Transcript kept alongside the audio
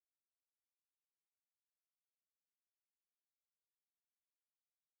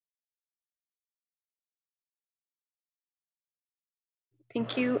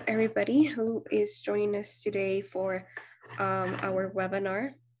Thank you, everybody who is joining us today for our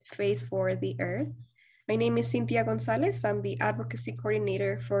webinar, Faith for the Earth. My name is Cynthia Gonzalez. I'm the Advocacy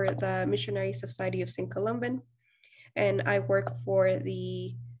Coordinator for the Missionary Society of St. Columban, and I work for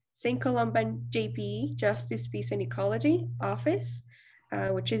the St. Columban JPE, Justice, Peace, and Ecology Office,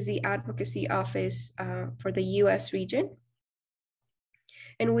 which is the advocacy office for the US region.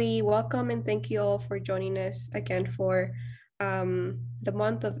 And we welcome and thank you all for joining us again for the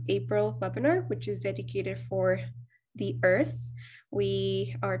month of April webinar, which is dedicated for the Earth.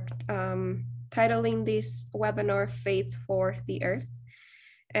 We are titling this webinar Faith for the Earth.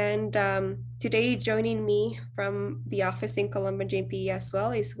 And today joining me from the office in Columban JP as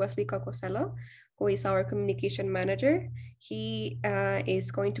well is Wesley Cocoselo, who is our communication manager. He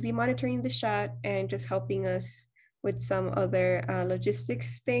is going to be monitoring the chat and just helping us with some other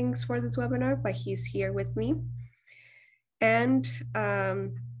logistics things for this webinar, but he's here with me. And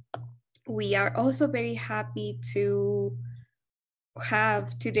we are also very happy to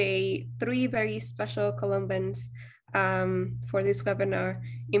have today 3 very special Columbans for this webinar.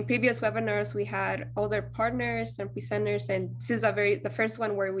 In previous webinars, we had other partners and presenters, and this is the first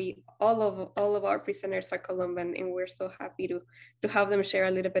one where all of our presenters are Columban, and we're so happy to have them share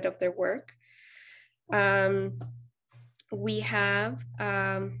a little bit of their work. We have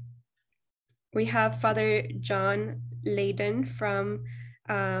Father John Layden from,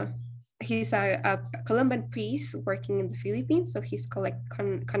 he's a Columban priest working in the Philippines, so he's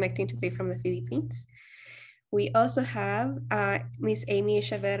connecting today from the Philippines. We also have Miss Amy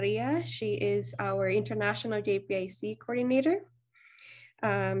Echeverria. She is our International JPIC coordinator,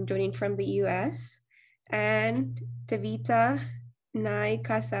 joining from the US. And Tavita Nai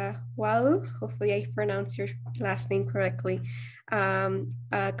Kasawalu, hopefully I pronounced your last name correctly, a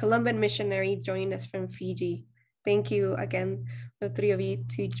Columban missionary joining us from Fiji. Thank you again, the 3 of you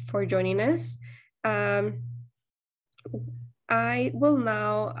for joining us. I will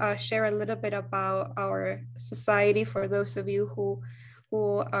now share a little bit about our society for those of you who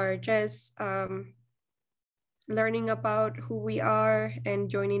are just learning about who we are and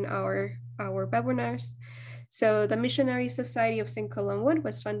joining our webinars. So the Missionary Society of St. Columban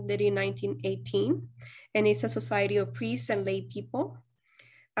was founded in 1918, and it's a society of priests and lay people.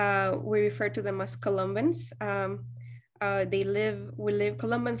 We refer to them as Columbans.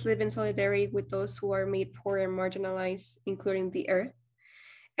 Columbans live in solidarity with those who are made poor and marginalized, including the earth.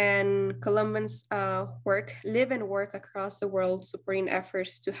 And Columbans live and work across the world, supporting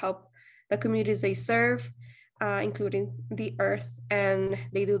efforts to help the communities they serve, including the earth. And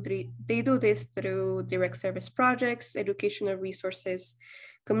they do this through direct service projects, educational resources,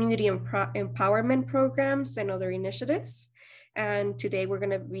 community empowerment programs, and other initiatives. And today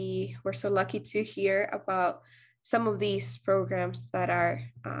we're so lucky to hear about some of these programs that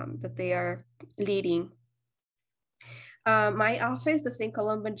they are leading. My office, the St.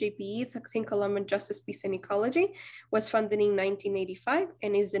 Columban JPE, St. Columban Justice, Peace, and Ecology, was founded in 1985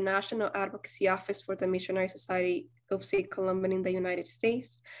 and is the national advocacy office for the Missionary Society of St. Columban in the United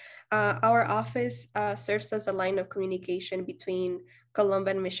States. Our office serves as a line of communication between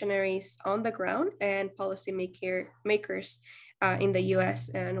Columban missionaries on the ground and policy makers in the US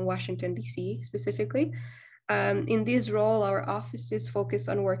and Washington, DC specifically. In this role, our office is focused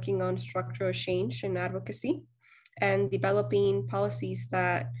on working on structural change and advocacy and developing policies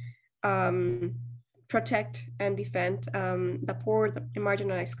that protect and defend the poor, the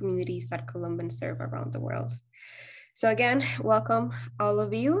marginalized communities that Columbans serve around the world. So again, welcome all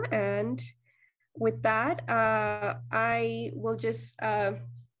of you. And with that, I will just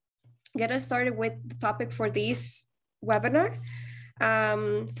get us started with the topic for this webinar.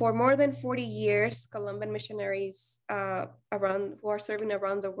 For more than 40 years, Columban missionaries who are serving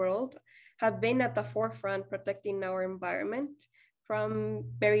around the world have been at the forefront protecting our environment from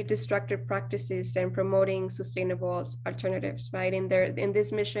very destructive practices and promoting sustainable alternatives, right? In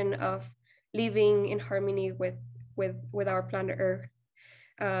this mission of living in harmony with our planet Earth,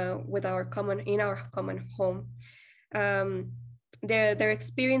 in our common home. Their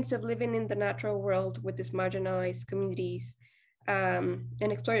experience of living in the natural world with these marginalized communities and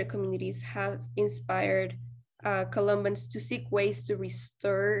exploited communities has inspired Columbans to seek ways to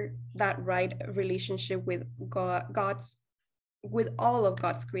restore that right relationship with with all of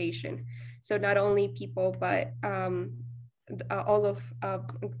God's creation. So not only people, but all of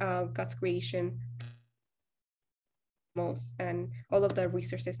God's creation, and all of the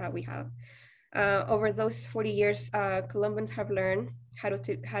resources that we have. Over those 40 years, Columbans have learned how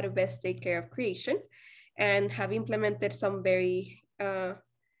to best take care of creation, and have implemented some very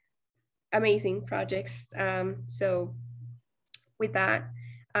amazing projects. So with that,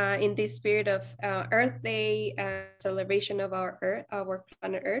 in this spirit of Earth Day and celebration of our Earth, our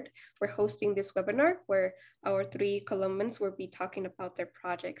planet Earth, we're hosting this webinar where our three Columbans will be talking about their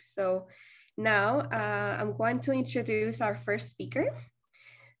projects. So now I'm going to introduce our first speaker,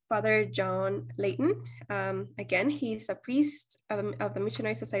 Father John Layton. Again, he's a priest of the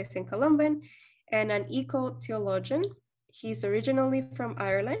Missionary Society in Columban and an eco-theologian. He's originally from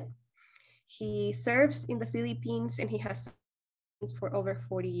Ireland. He serves in the Philippines and he has for over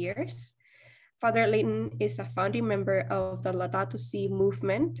 40 years. Father Layton is a founding member of the Laudato Si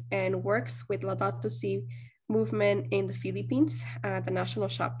movement and works with Laudato Si movement in the Philippines, the national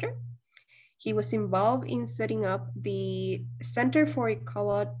chapter. He was involved in setting up the Center for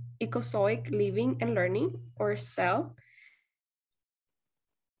Ecozoic Living and Learning, or CEL.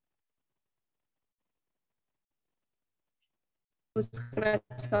 Who's going to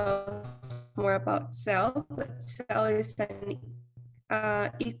tell us more about CEL, but CEL is an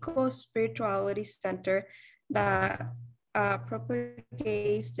eco-spirituality center that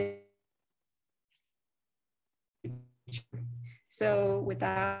propagates the. So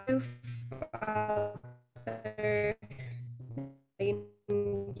without further, you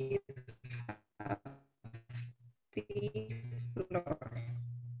have the floor.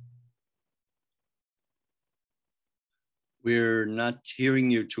 We're not hearing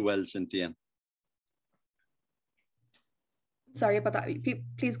you too well, Cynthia. Sorry about that.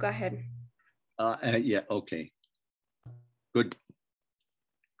 Please go ahead. Yeah, okay. Good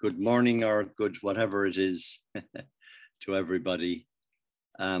morning or good whatever it is to everybody.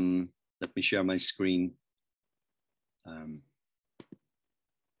 Let me share my screen.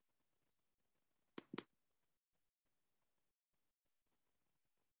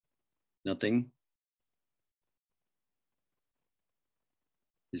 Nothing?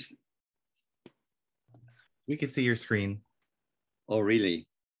 We can see your screen. Oh, really?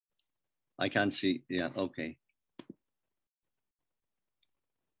 I can't see. Yeah, okay.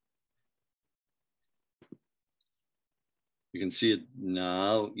 You can see it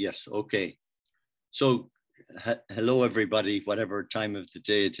now. Yes, okay. So hello, everybody, whatever time of the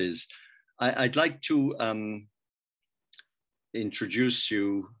day it is. I'd like to introduce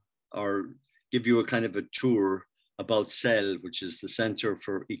you or give you a kind of a tour about CEL, which is the Center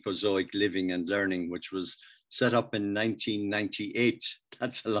for Ecozoic Living and Learning, which was set up in 1998.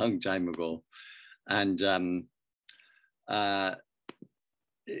 That's a long time ago. And CEL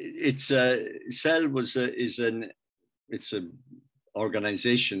it's an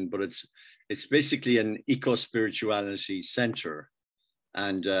organization, but it's basically an eco-spirituality center,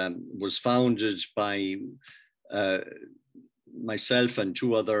 and was founded by myself and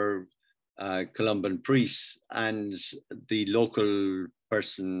two other Columban priests and the local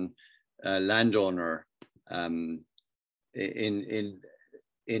person, landowner, in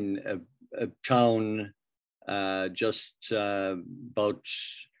a town just about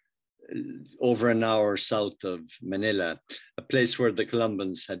over an hour south of Manila, a place where the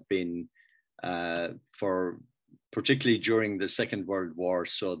Columbans had been for particularly during the Second World War.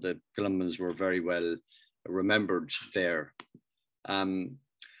 So the Columbans were very well remembered there.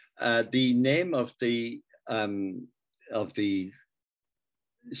 The name of the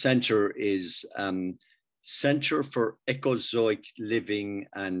center is Center for Ecozoic Living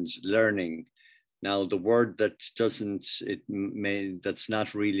and Learning. Now, the word that that's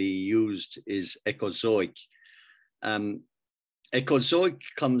not really used is ecozoic. Ecozoic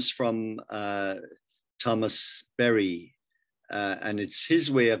comes from Thomas Berry, and it's his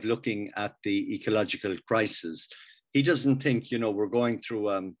way of looking at the ecological crisis. He doesn't think, we're going through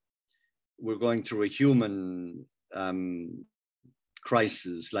a human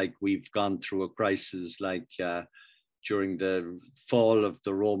crisis, like we've gone through a crisis like during the fall of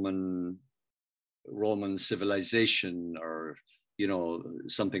the Roman civilization, or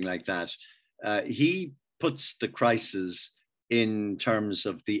something like that. He puts the crisis in terms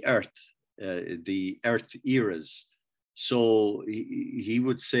of the earth eras. So he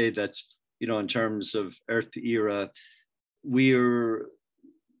would say that in terms of earth era, we're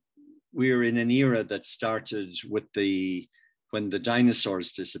in an era that started with when the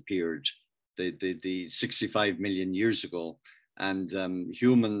dinosaurs disappeared, the 65 million years ago, and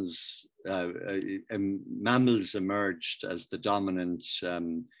humans, mammals emerged as the dominant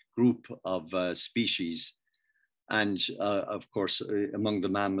group of species, and of course among the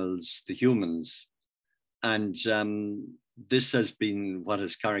mammals, the humans. And this has been what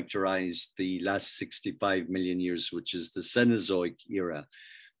has characterized the last 65 million years, which is the Cenozoic era.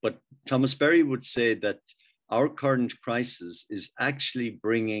 But Thomas Berry would say that our current crisis is actually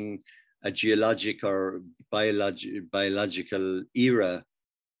bringing a geologic or biological era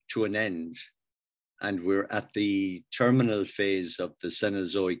to an end, and we're at the terminal phase of the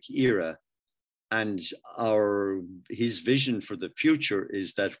Cenozoic era. And his vision for the future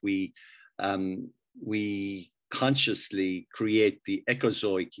is that we consciously create the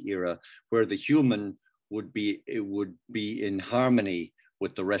Ecozoic era, where the human would be in harmony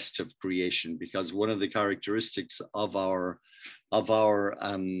with the rest of creation, because one of the characteristics of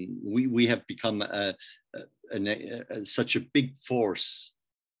we have become such a big force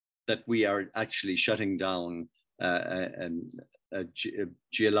that we are actually shutting down a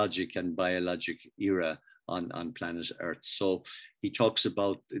geologic and biologic era on planet Earth. So he talks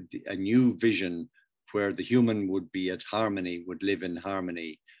about a new vision where the human would be at harmony, would live in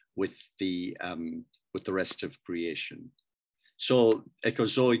harmony with the rest of creation. So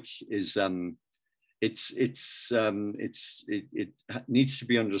Ecozoic is it needs to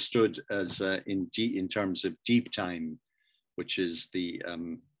be understood as in terms of deep time, which is the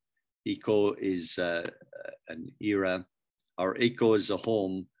eco is an era, or eco is a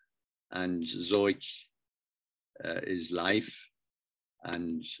home, and zoic is life,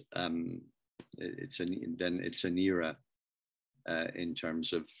 and it's an era in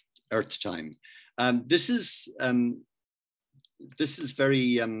terms of Earth time. This is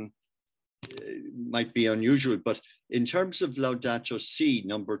very might be unusual, but in terms of Laudato Si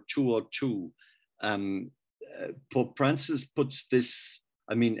number 202, Pope Francis puts this,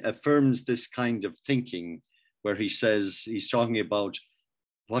 affirms this kind of thinking, where he says, he's talking about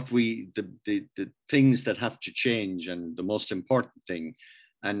what the things that have to change, and the most important thing.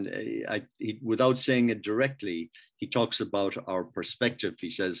 And without saying it directly, he talks about our perspective.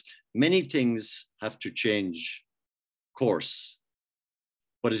 He says, many things have to change course,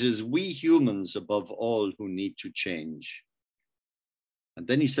 but it is we humans above all who need to change. And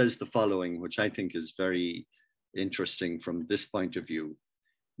then he says the following, which I think is very interesting from this point of view.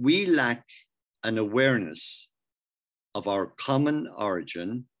 We lack an awareness of our common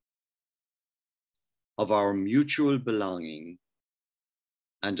origin, of our mutual belonging,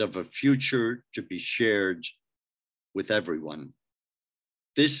 and of a future to be shared with everyone.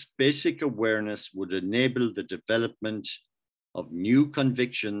 This basic awareness would enable the development of new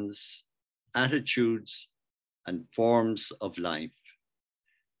convictions, attitudes, and forms of life.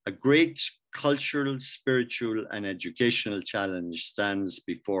 A great cultural, spiritual, and educational challenge stands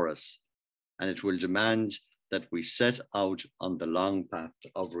before us, and it will demand that we set out on the long path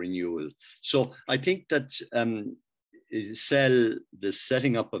of renewal. So I think that the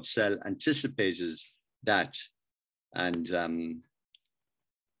setting up of Cell anticipated that, and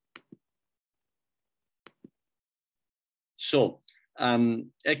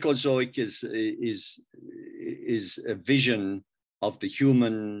Ecozoic is a vision of the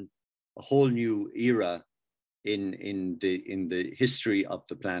human, a whole new era in the history of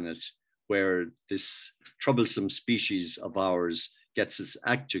the planet, where this troublesome species of ours gets its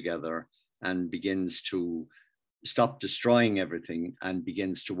act together and begins to stop destroying everything and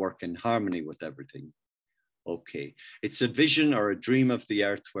begins to work in harmony with everything. Okay, it's a vision or a dream of the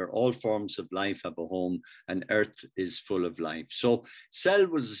earth where all forms of life have a home and earth is full of life. So Cell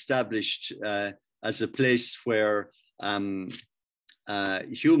was established as a place where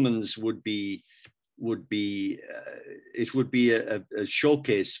humans would be a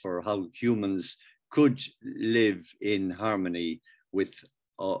showcase for how humans could live in harmony with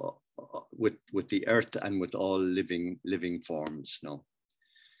the earth and with all living forms. No.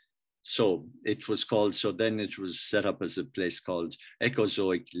 So it was called, so then it was set up as a place called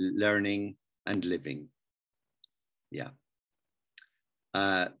Ecozoic Learning and Living. Yeah.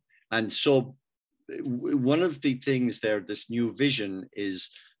 And so one of the things there, this new vision,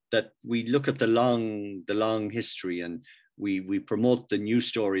 is that we look at the long history, and we promote the new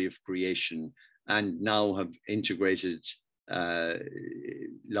story of creation, and now have integrated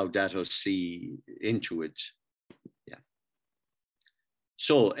Laudato Si into it.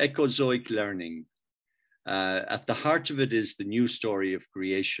 So Ecozoic learning, at the heart of it is the new story of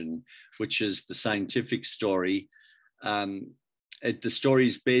creation, which is the scientific story. The story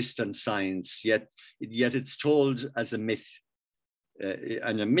is based on science, yet it's told as a myth,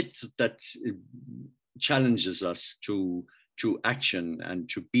 and a myth that challenges us to action and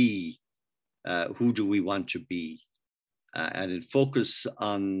to be who do we want to be. And it focuses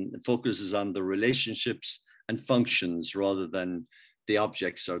on the relationships and functions rather than the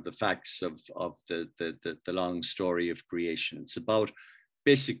objects or the facts of the long story of creation. It's about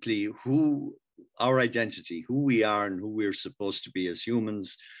basically our identity, who we are and who we're supposed to be as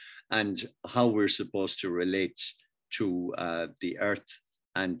humans, and how we're supposed to relate to the earth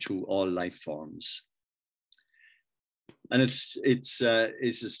and to all life forms. And it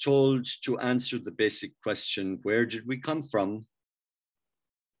is told to answer the basic question, where did we come from?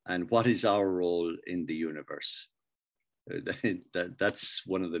 And what is our role in the universe? That's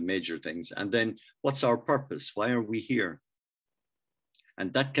one of the major things. And then what's our purpose? Why are we here?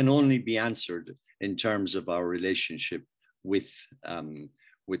 And that can only be answered in terms of our relationship with the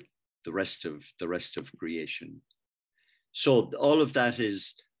rest of creation. So all of that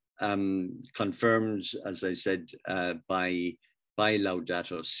is confirmed, as I said, by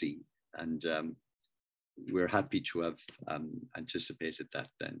Laudato Si, and we're happy to have anticipated that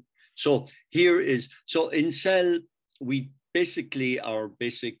then. So in Cell, we basically, our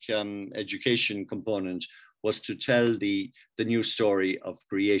basic education component was to tell the new story of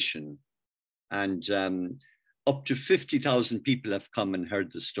creation. And up to 50,000 people have come and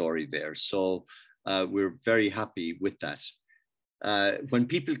heard the story there. So we're very happy with that. When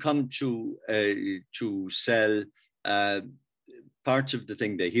people come to Cell, part of the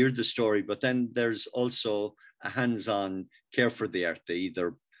thing, they hear the story, but then there's also a hands-on care for the earth. They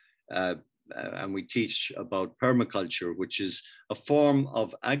either, and we teach about permaculture, which is a form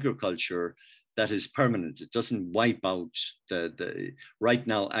of agriculture that is permanent. It doesn't wipe out right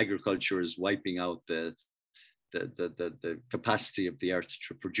now, agriculture is wiping out the capacity of the earth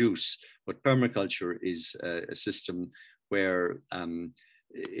to produce, but permaculture is a system where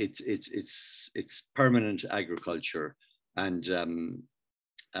it's permanent agriculture, and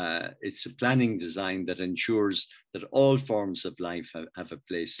it's a planning design that ensures that all forms of life have a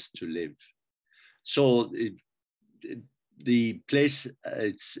place to live. So the place,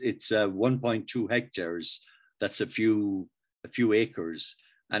 it's 1.2 hectares. That's a few acres,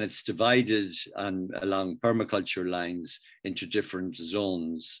 and it's divided along permaculture lines into different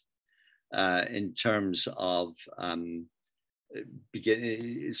zones in terms of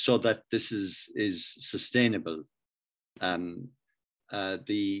so that this is sustainable.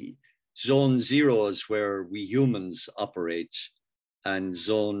 The zone 0 is where we humans operate, and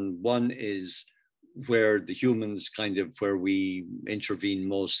zone 1 is where the humans where we intervene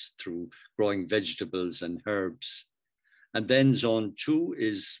most through growing vegetables and herbs. And then zone 2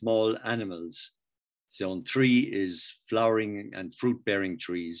 is small animals. Zone 3 is flowering and fruit-bearing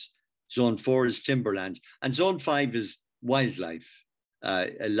trees. Zone 4 is timberland, and zone 5 is wildlife,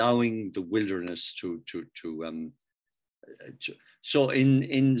 allowing the wilderness so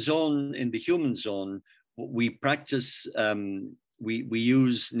in the human zone, we practice, we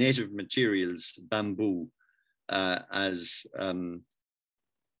use native materials, bamboo, as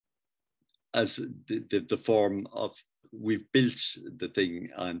the form of, we've built the thing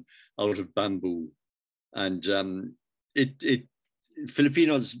out of bamboo, and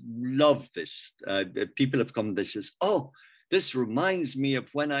Filipinos love this. People have come, they says, oh, this reminds me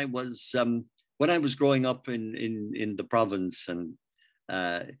of when I was growing up in the province, and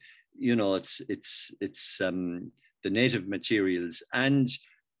you know, it's the native materials, and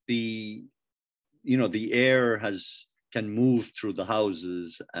the air can move through the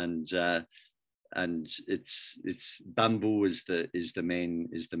houses, and it's bamboo is the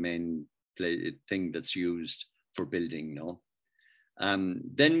main thing that's used for building.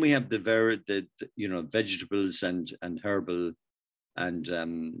 Then we have the vegetables and herbal,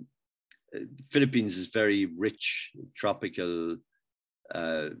 and Philippines is very rich tropical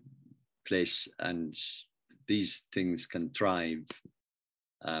place, and these things can thrive.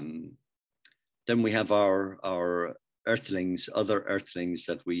 Then we have our earthlings, other earthlings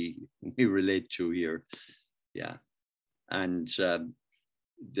that we relate to here, yeah, and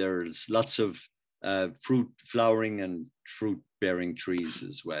there's lots of fruit flowering and fruit bearing trees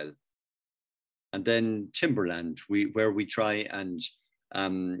as well. And then timberland, where we try and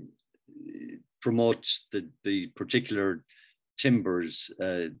promote the particular timbers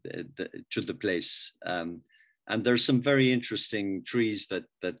to the place, and there's some very interesting trees that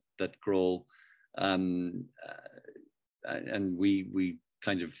grow, and we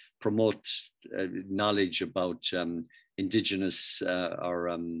kind of promote knowledge about indigenous or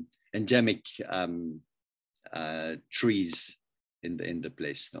endemic trees in the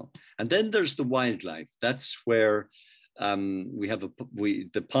place now. And then there's the wildlife. That's where we have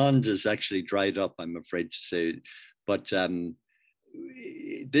the pond is actually dried up, I'm afraid to say, but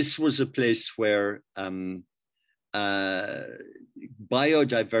this was a place where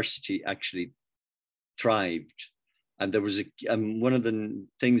biodiversity actually thrived. And there was one of the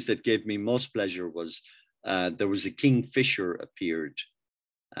things that gave me most pleasure was there was a kingfisher appeared,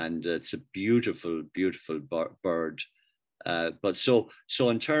 and it's a beautiful, beautiful bird. But so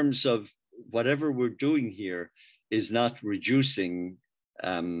in terms of whatever we're doing here is not reducing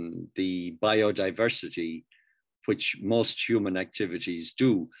the biodiversity, which most human activities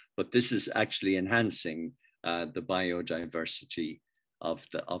do, but this is actually enhancing the biodiversity of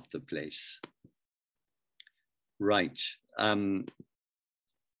the place. Right.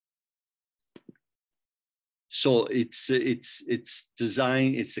 So it's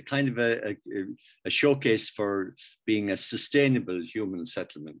designed. It's a kind of a showcase for being a sustainable human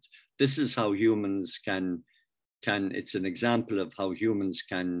settlement. This is how humans can. It's an example of how humans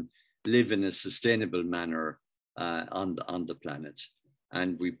can live in a sustainable manner on the planet.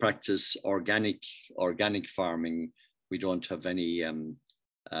 And we practice organic farming. We don't have any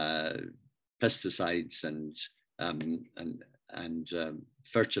pesticides and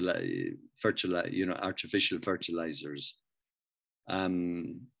artificial fertilizers.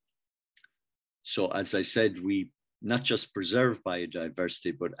 So as I said, we not just preserve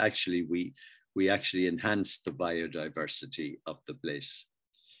biodiversity, but actually we actually enhance the biodiversity of the place.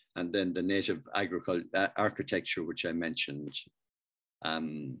 And then the native architecture, which I mentioned.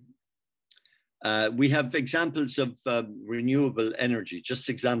 We have examples of renewable energy, just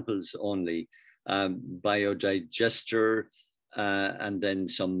examples only. Biodigester, and then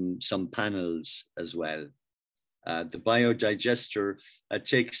some panels as well. The biodigester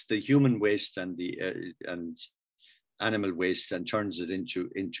takes the human waste and the animal waste and turns it into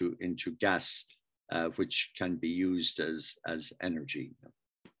gas, which can be used as energy.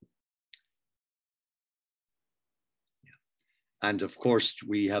 And of course,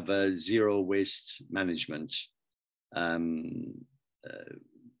 we have a zero waste management,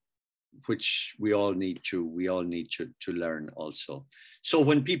 which we all need to learn also. So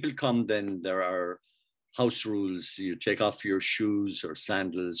when people come, then there are house rules. You take off your shoes or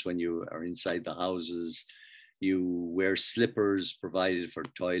sandals when you are inside the houses. You wear slippers provided for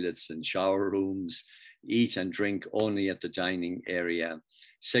toilets and shower rooms. Eat and drink only at the dining area.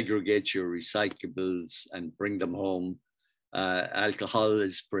 Segregate your recyclables and bring them home. Alcohol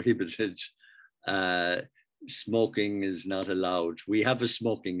is prohibited. Smoking is not allowed. We have a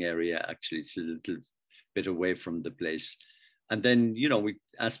smoking area, actually. It's a little bit away from the place. And then, we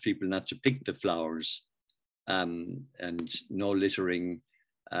ask people not to pick the flowers, and no littering.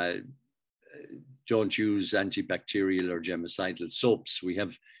 Don't use antibacterial or germicidal soaps. We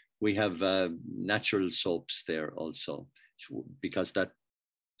have natural soaps there also, because that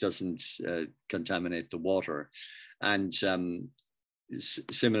doesn't contaminate the water. And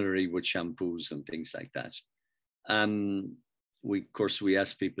similarly with shampoos and things like that. Of course, we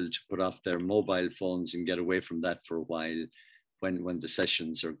ask people to put off their mobile phones and get away from that for a while when the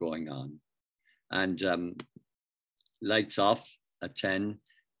sessions are going on. And lights off at 10.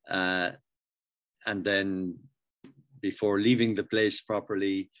 And then before leaving the place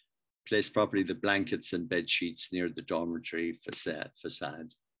properly, place properly the blankets and bed sheets near the dormitory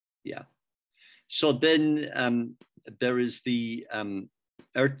facade. Yeah. So then there is the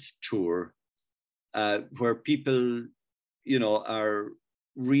Earth tour, where people, are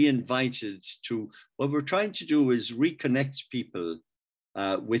re-invited to. What we're trying to do is reconnect people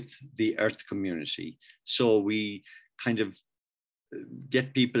with the Earth community. So we kind of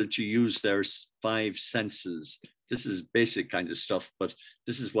get people to use their 5 senses. This is basic kind of stuff, but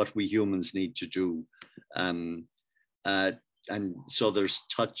this is what we humans need to do. And so there's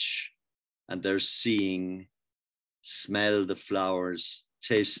touch, and there's seeing, smell the flowers,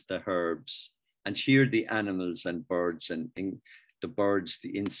 taste the herbs, and hear the animals and birds, and the birds, the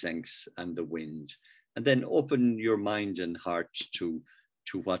insects, and the wind. And then open your mind and heart to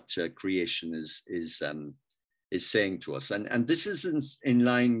what creation is saying to us. And this is in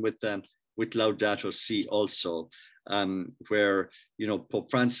line with Laudato Si also, where, Pope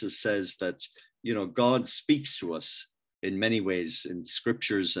Francis says that, God speaks to us in many ways in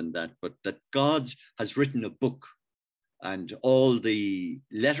scriptures and that, but that God has written a book, and all the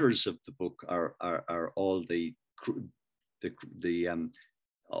letters of the book are all the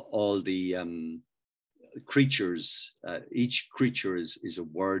creatures. Each creature is a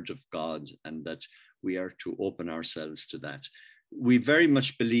word of God, and that we are to open ourselves to that. We very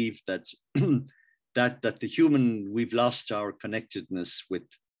much believe that that the human, we've lost our connectedness with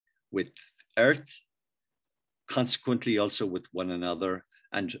Earth, consequently also with one another,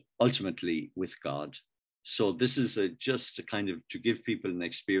 and ultimately with God. So this is just a kind of to give people an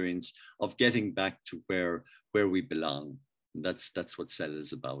experience of getting back to where we belong. That's what CEL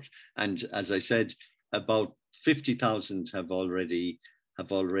is about. And as I said, about 50,000 have already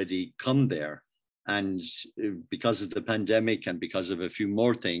come there. And because of the pandemic and because of a few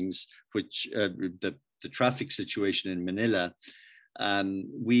more things, which the traffic situation in Manila,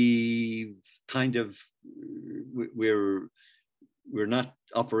 we're we're not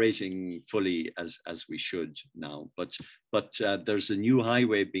operating fully as we should now, but there's a new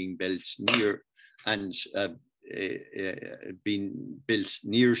highway being built near and being built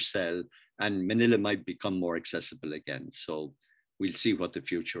near Cell, and Manila might become more accessible again. So we'll see what the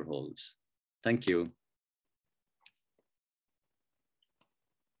future holds. Thank you.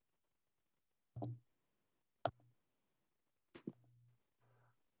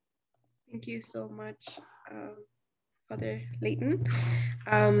 Thank you so much, Father Leighton.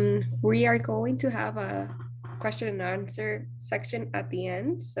 We are going to have a question and answer section at the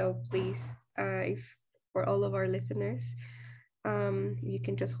end. So please, if for all of our listeners, you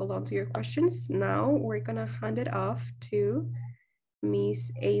can just hold on to your questions. Now we're gonna hand it off to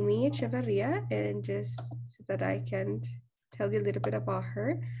Miss Amy Echeverria, and just so that I can tell you a little bit about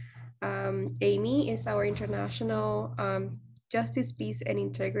her. Amy is our international Justice, Peace, and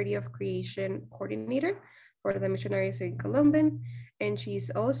Integrity of Creation Coordinator for the missionaries in Columban. And she's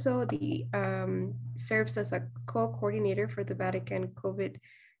also the serves as a co-coordinator for the Vatican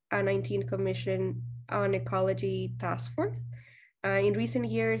COVID-19 Commission on Ecology Task Force. In recent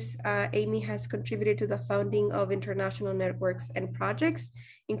years, Amy has contributed to the founding of international networks and projects,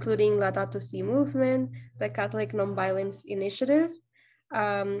 including Laudato Si movement, the Catholic Nonviolence Initiative,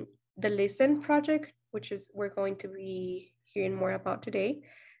 the Listen Project, which is we're going to be hearing more about today,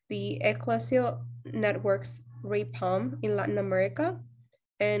 the Ecclesial Networks RAPAM in Latin America,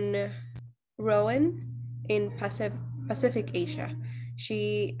 and Rowan in Pacific Asia.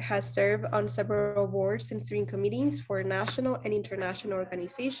 She has served on several boards and steering committees for national and international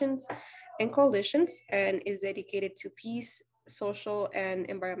organizations and coalitions, and is dedicated to peace, social, and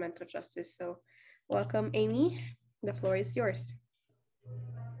environmental justice. So welcome, Amy. The floor is yours.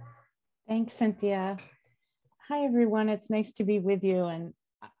 Thanks, Cynthia. Hi, everyone. It's nice to be with you. And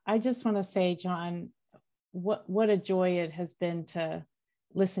I just want to say, John, what a joy it has been to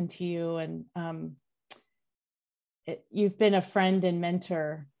listen to you. And you've been a friend and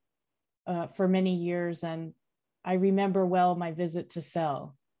mentor for many years. And I remember well my visit to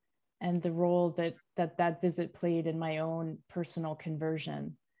Cell and the role that visit played in my own personal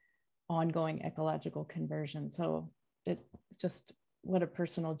conversion, ongoing ecological conversion. So it just, what a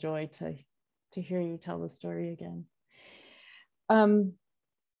personal joy to hear you tell the story again.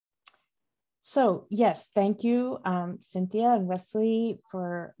 So yes, thank you, Cynthia and Wesley,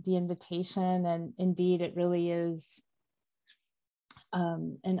 for the invitation. And indeed, it really is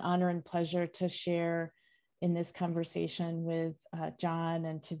an honor and pleasure to share in this conversation with John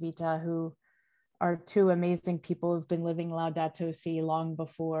and Tavita, who are two amazing people who've been living Laudato Si long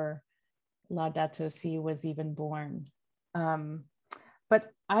before Laudato Si was even born. But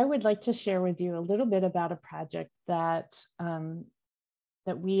I would like to share with you a little bit about a project that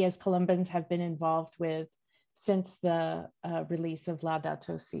we as Columbans have been involved with since the release of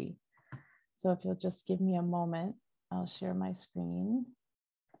Laudato Si. So if you'll just give me a moment, I'll share my screen.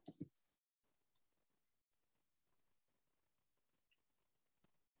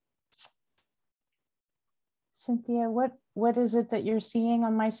 Cynthia, what is it that you're seeing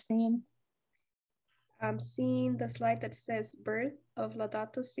on my screen? I'm seeing the slide that says Birth of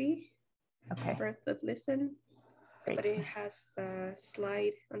Laudato Si, Okay. Birth of Listen, Great. but it has a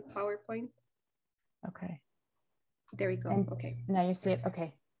slide on PowerPoint. Okay. There we go. And okay. Now you see it.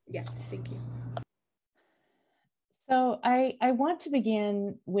 Okay. Yeah, thank you. So I want to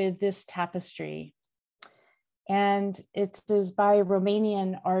begin with this tapestry, and it is by a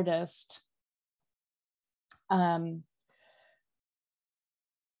Romanian artist. And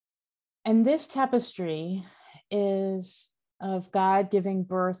this tapestry is of God giving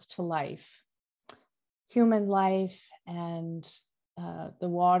birth to life, human life, and the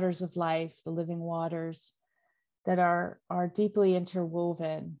waters of life, the living waters that are deeply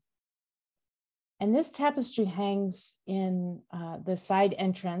interwoven. And this tapestry hangs in the side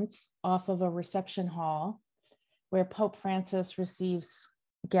entrance off of a reception hall where Pope Francis receives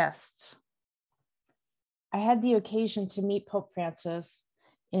guests. I had the occasion to meet Pope Francis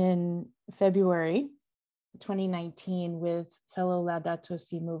in February 2019 with fellow Laudato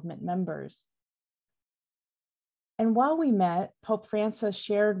Si movement members. And while we met, Pope Francis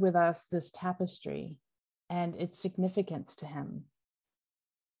shared with us this tapestry and its significance to him.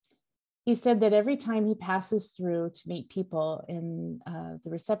 He said that every time he passes through to meet people in the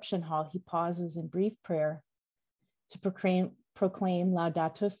reception hall, he pauses in brief prayer to proclaim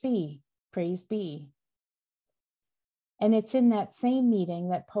Laudato Si, praise be. And it's in that same meeting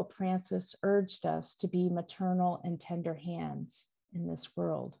that Pope Francis urged us to be maternal and tender hands in this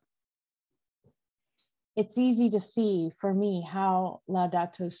world. It's easy to see for me how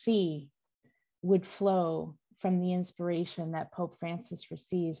Laudato Si would flow from the inspiration that Pope Francis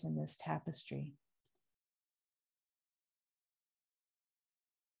receives in this tapestry.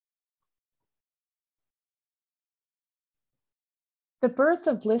 The birth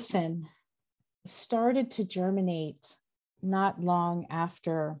of Listen started to germinate not long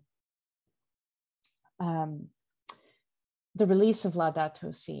after the release of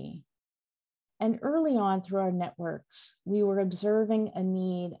Laudato Si. And early on through our networks, we were observing a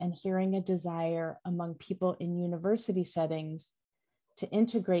need and hearing a desire among people in university settings to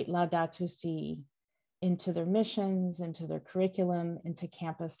integrate Laudato Si into their missions, into their curriculum, into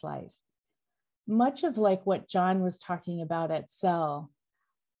campus life. Much of like what John was talking about at Cell,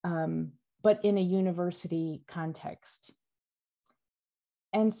 but in a university context.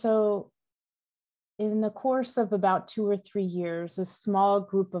 And so in the course of about 2 or 3 years, a small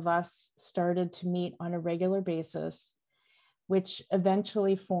group of us started to meet on a regular basis, which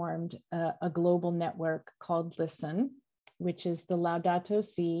eventually formed a global network called Listen, which is the Laudato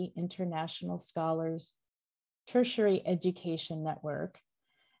Si International Scholars Tertiary Education Network.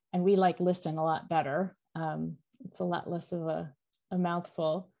 And we like Listen a lot better. It's a lot less of a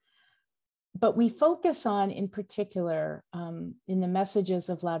mouthful. But we focus on, in particular, in the messages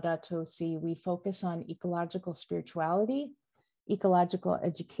of Laudato Si, we focus on ecological spirituality, ecological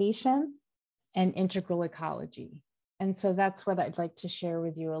education, and integral ecology. And so that's what I'd like to share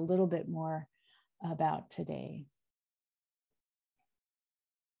with you a little bit more about today.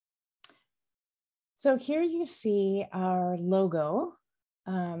 So here you see our logo,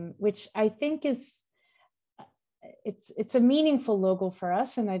 which I think is it's a meaningful logo for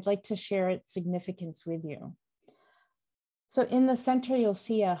us, and I'd like to share its significance with you. So in the center, you'll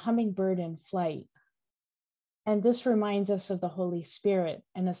see a hummingbird in flight. And this reminds us of the Holy Spirit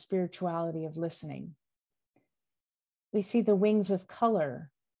and a spirituality of listening. We see the wings of color,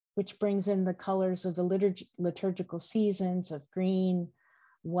 which brings in the colors of the liturgical seasons of green,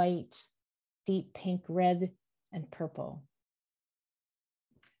 white, deep pink, red, and purple.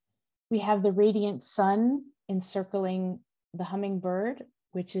 We have the radiant sun encircling the hummingbird,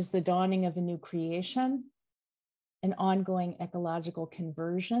 which is the dawning of a new creation, an ongoing ecological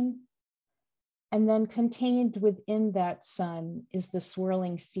conversion. And then contained within that sun is the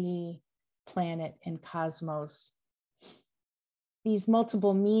swirling sea, planet, and cosmos. These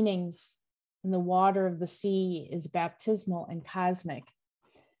multiple meanings in the water of the sea is baptismal and cosmic,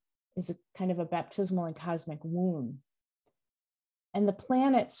 is a kind of a baptismal and cosmic womb. And the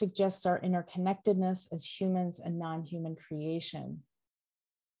planet suggests our interconnectedness as humans and non-human creation.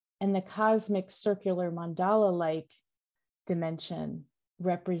 And the cosmic circular mandala-like dimension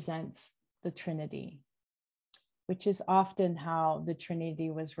represents the Trinity, which is often how the Trinity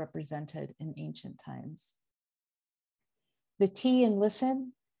was represented in ancient times. The T in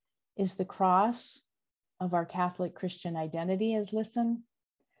Listen is the cross of our Catholic Christian identity as Listen.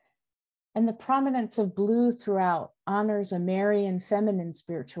 And the prominence of blue throughout honors a Marian feminine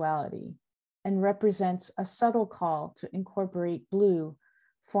spirituality and represents a subtle call to incorporate blue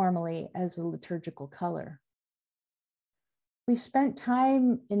formally as a liturgical color. We spent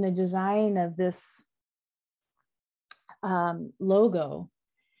time in the design of this logo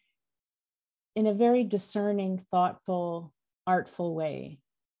in a very discerning, thoughtful, artful way.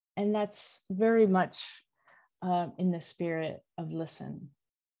 And that's very much in the spirit of Listen.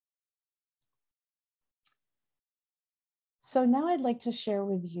 So now I'd like to share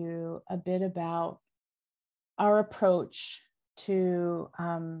with you a bit about our approach to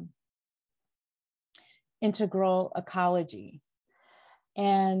integral ecology.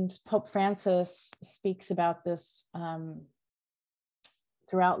 And Pope Francis speaks about this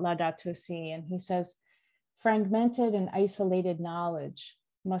throughout Laudato Si, and he says, fragmented and isolated knowledge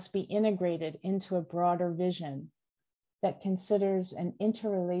must be integrated into a broader vision that considers an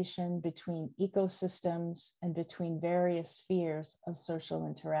interrelation between ecosystems and between various spheres of social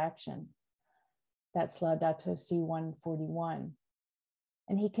interaction. That's Laudato Si 141.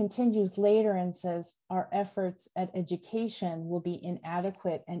 And he continues later and says, our efforts at education will be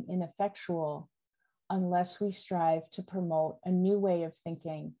inadequate and ineffectual unless we strive to promote a new way of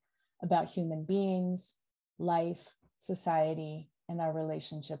thinking about human beings, life, society, and our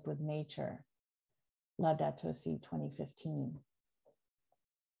relationship with nature. Laudato Si 2015.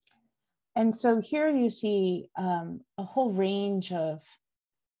 And so here you see a whole range of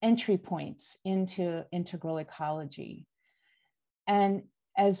entry points into integral ecology. And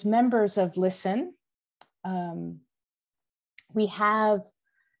as members of Listen, we have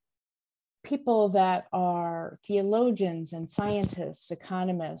people that are theologians and scientists,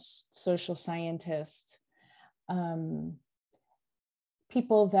 economists, social scientists,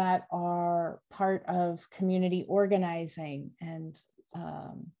 people that are part of community organizing and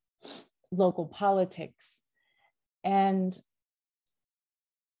local politics. And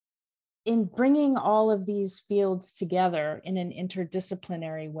in bringing all of these fields together in an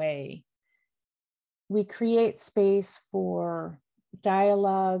interdisciplinary way, we create space for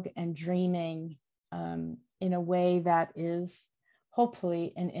dialogue and dreaming in a way that is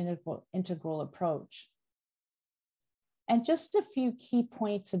hopefully an integral approach. And just a few key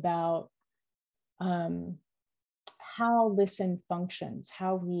points about how listen functions,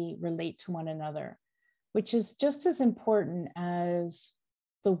 how we relate to one another, which is just as important as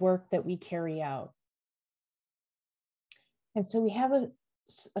the work that we carry out. And so we have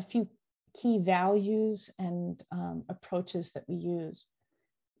a few key values and approaches that we use.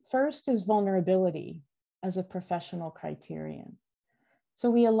 First is vulnerability as a professional criterion. So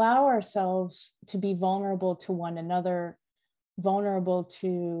we allow ourselves to be vulnerable to one another, vulnerable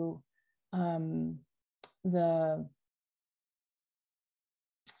to the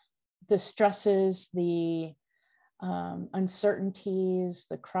stresses, the uncertainties,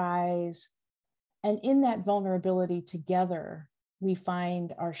 the cries. And in that vulnerability together, we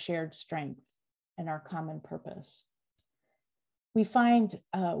find our shared strength and our common purpose. We find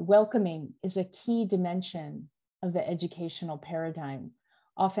welcoming is a key dimension of the educational paradigm.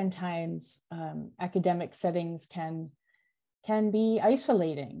 Oftentimes, academic settings can be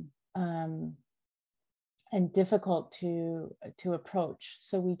isolating and difficult to approach.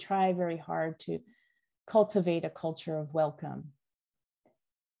 So we try very hard to cultivate a culture of welcome.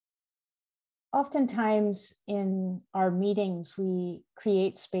 Oftentimes in our meetings, we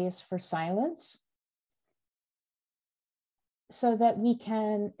create space for silence so that we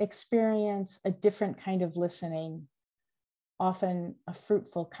can experience a different kind of listening, often a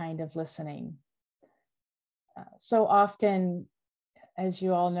fruitful kind of listening. So often, as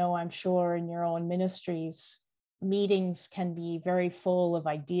you all know, I'm sure in your own ministries, meetings can be very full of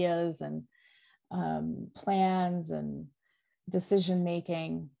ideas and plans and decision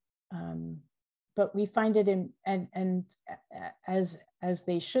making, but we find it in and as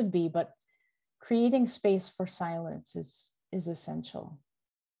they should be. But creating space for silence is essential.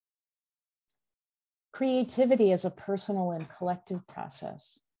 Creativity as a personal and collective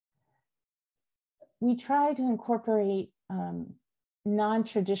process. We try to incorporate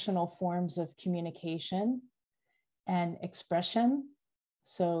non-traditional forms of communication and expression.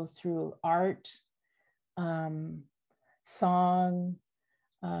 So through art, song,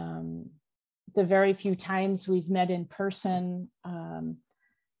 the very few times we've met in person,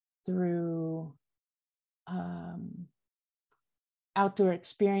 through outdoor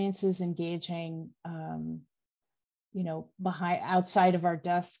experiences, engaging, outside of our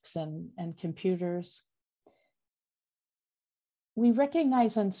desks and computers. We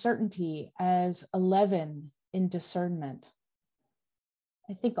recognize uncertainty as a leaven in discernment.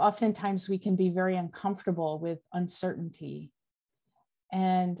 I think oftentimes we can be very uncomfortable with uncertainty.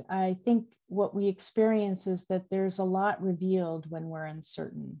 And I think what we experience is that there's a lot revealed when we're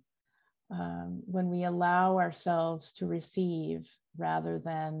uncertain, when we allow ourselves to receive rather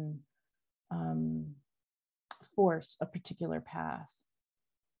than force a particular path.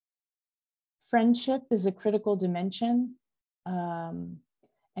 Friendship is a critical dimension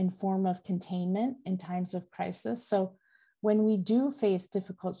and form of containment in times of crisis. So when we do face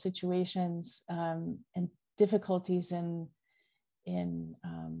difficult situations and difficulties in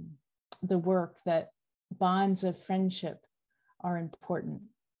the work, that bonds of friendship are important.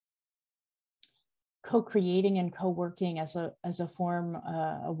 Co-creating and co-working as a form,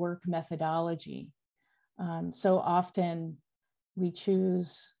 a work methodology. So often we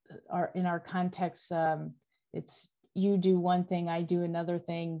choose in our context, it's you do one thing, I do another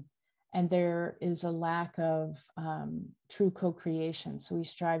thing, and there is a lack of true co-creation. So we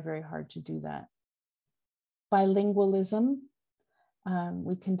strive very hard to do that. Bilingualism.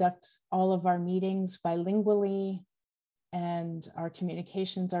 We conduct all of our meetings bilingually, and our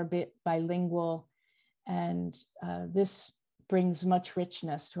communications are bilingual, and this brings much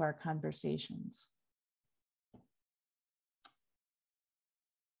richness to our conversations.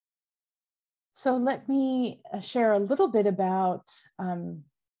 So let me share a little bit about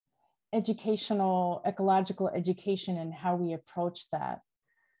ecological education and how we approach that.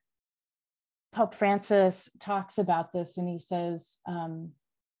 Pope Francis talks about this, and he says,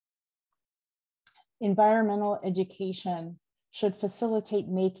 environmental education should facilitate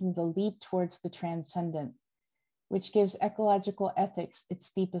making the leap towards the transcendent, which gives ecological ethics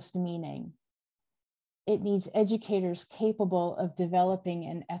its deepest meaning. It needs educators capable of developing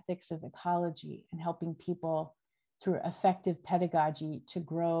an ethics of ecology and helping people through effective pedagogy to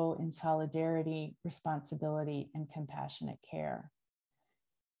grow in solidarity, responsibility, and compassionate care.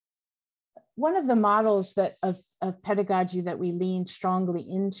 One of the models that of pedagogy that we lean strongly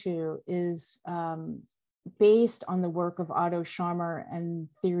into is based on the work of Otto Scharmer and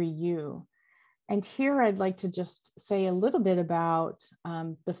Theory U. And here I'd like to just say a little bit about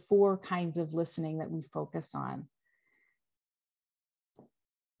the 4 kinds of listening that we focus on.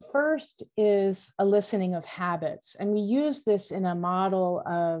 First is a listening of habits. And we use this in a model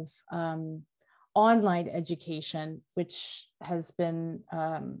of online education, which has been,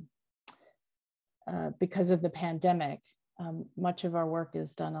 because of the pandemic, much of our work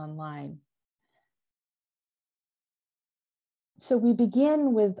is done online. So we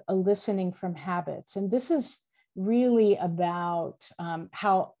begin with a listening from habits. And this is really about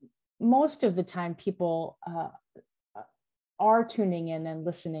how most of the time people are tuning in and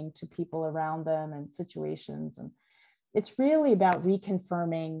listening to people around them and situations. And it's really about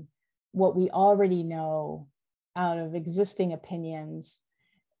reconfirming what we already know out of existing opinions.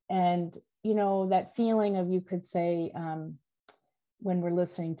 And, you know, that feeling of, you could say, when we're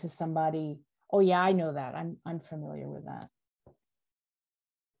listening to somebody, oh yeah, I know that, I'm familiar with that.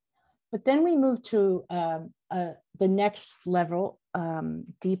 But then we move to the next level,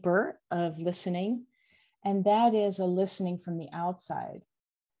 deeper of listening, and that is a listening from the outside.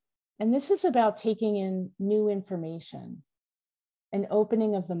 And this is about taking in new information, an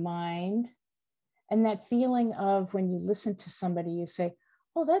opening of the mind, and that feeling of when you listen to somebody, you say,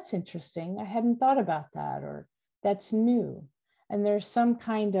 oh, that's interesting. I hadn't thought about that, or that's new. And there's some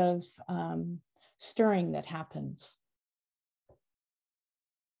kind of stirring that happens.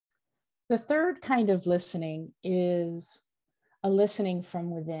 The third kind of listening is a listening from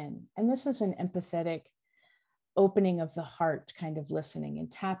within. And this is an empathetic opening of the heart kind of listening and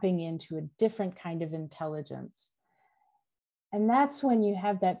tapping into a different kind of intelligence. And that's when you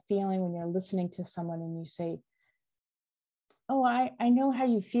have that feeling when you're listening to someone and you say, oh, I know how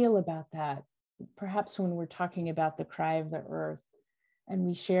you feel about that. Perhaps when we're talking about the cry of the earth and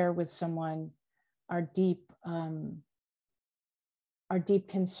we share with someone our deep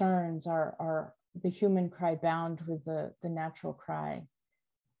concerns, are the human cry bound with the natural cry.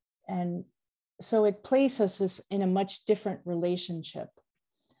 And so it places us in a much different relationship.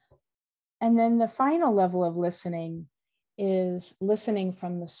 And then the final level of listening is listening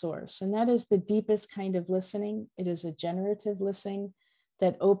from the source. And that is the deepest kind of listening. It is a generative listening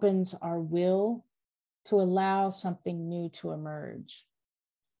that opens our will to allow something new to emerge.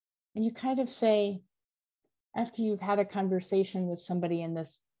 And you kind of say, after you've had a conversation with somebody in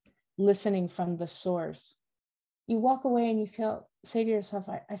this listening from the source, you walk away and you say to yourself,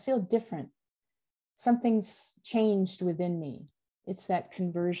 I feel different. Something's changed within me. It's that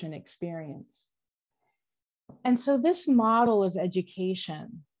conversion experience. And so this model of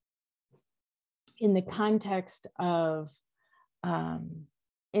education in the context of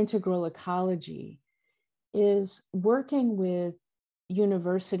integral ecology is working with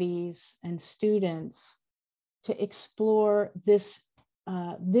universities and students to explore this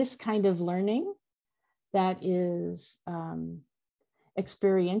kind of learning that is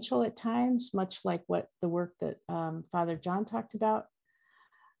experiential at times, much like what the work that Father John talked about.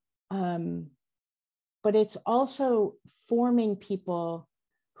 But it's also forming people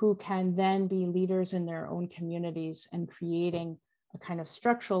who can then be leaders in their own communities and creating a kind of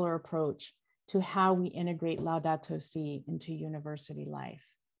structural approach to how we integrate Laudato Si into university life.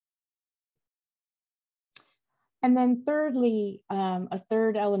 And then thirdly, a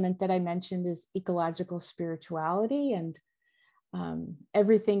third element that I mentioned is ecological spirituality, and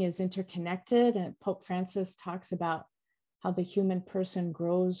everything is interconnected. And Pope Francis talks about how the human person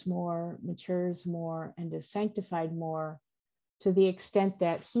grows more, matures more, and is sanctified more to the extent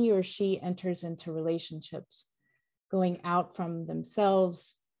that he or she enters into relationships, going out from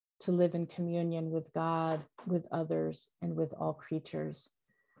themselves to live in communion with God, with others, and with all creatures.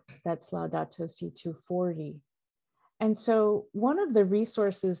 That's Laudato Si 240. And so one of the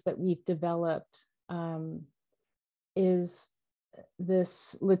resources that we've developed is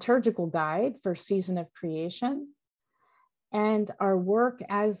this liturgical guide for Season of Creation, and our work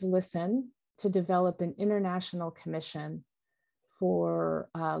as Listen to develop an international commission for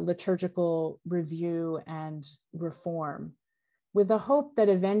liturgical review and reform, with the hope that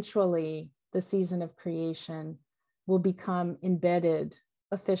eventually the Season of Creation will become embedded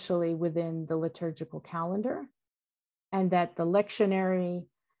officially within the liturgical calendar, and that the lectionary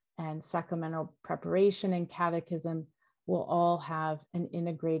and sacramental preparation and catechism will all have an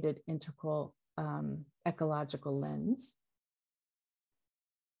integrated, integral ecological lens.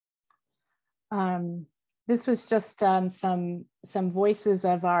 this was just some voices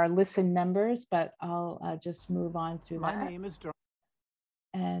of our Listen members, but I'll just move on through that. My name is Dar.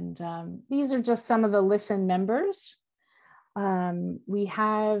 And these are just some of the Listen members. We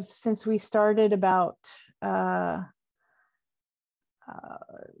have, since we started about, I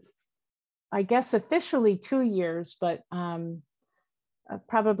guess officially 2 years, but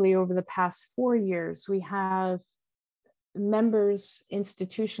probably over the past 4 years, we have members,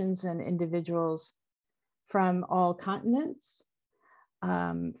 institutions, and individuals from all continents,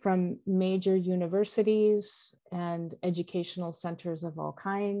 from major universities and educational centers of all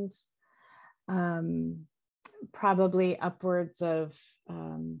kinds, probably upwards of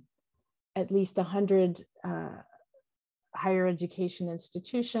at least 100 higher education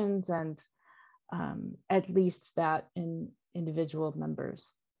institutions, and at least that in individual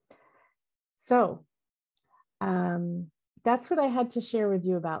members. So that's what I had to share with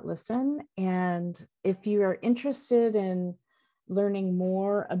you about Listen. And if you are interested in learning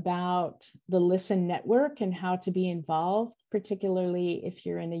more about the Listen network and how to be involved, particularly if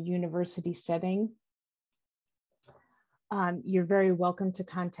you're in a university setting, you're very welcome to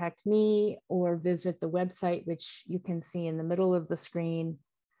contact me or visit the website, which you can see in the middle of the screen,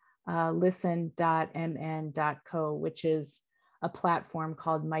 listen.mn.co, which is a platform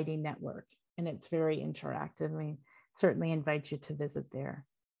called Mighty Network, and it's very interactive. We certainly invite you to visit there.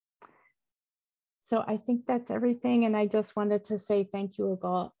 So I think that's everything, and I just wanted to say thank you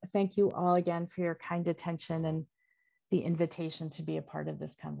all again for your kind attention and the invitation to be a part of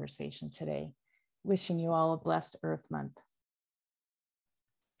this conversation today. Wishing you all a blessed Earth Month.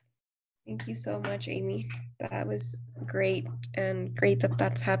 Thank you so much, Amy. That was great, and great that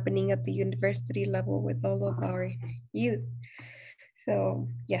that's happening at the university level with all of our youth. So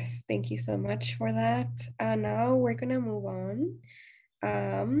yes, thank you so much for that. Now we're gonna move on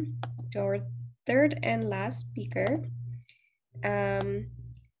to our third and last speaker, Tavita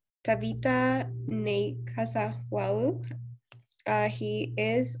Nekasawalu. He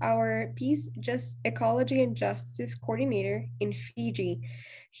is our Peace, Ecology, and Justice Coordinator in Fiji.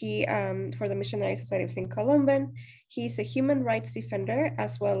 He, for the Missionary Society of St. Columban, he's a human rights defender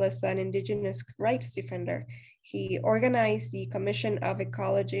as well as an Indigenous rights defender. He organized the Commission of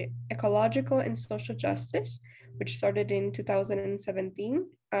Ecological and Social Justice, which started in 2017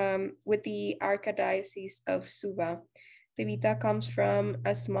 with the Archdiocese of Suva. Tavita comes from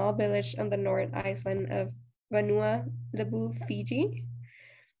a small village on the North Island of Vanua Lebu, Fiji.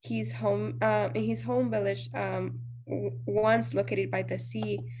 His home village, once located by the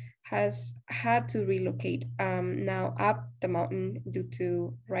sea, has had to relocate now up the mountain due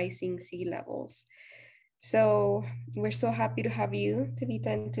to rising sea levels. So we're so happy to have you,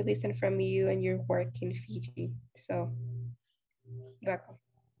 Tavita, and to listen from you and your work in Fiji. So welcome.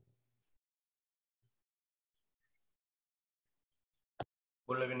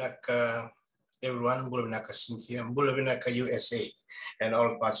 Everyone, Bulabinaka Cynthia, Bulabinaka USA, and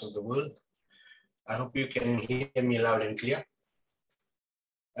all parts of the world. I hope you can hear me loud and clear.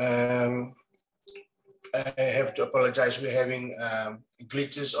 I have to apologize. We're having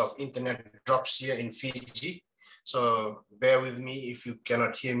glitches of internet drops here in Fiji. So bear with me if you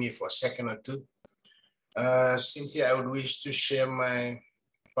cannot hear me for a second or two. Cynthia, I would wish to share my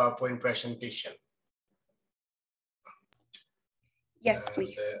PowerPoint presentation. Yes,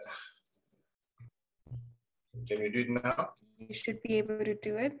 please. Can we do it now? You should be able to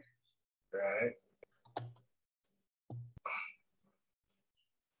do it. Right.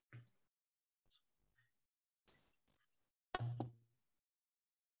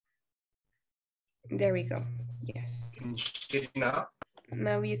 There we go. Yes. Can you see it now?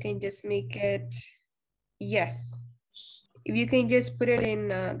 Now you can just make it, yes. If you can just put it in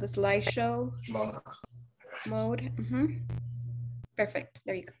the slideshow mode. Perfect.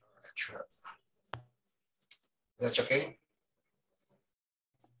 There you go. Sure. That's okay?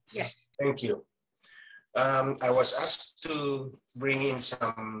 Yes. Thank you. I was asked to bring in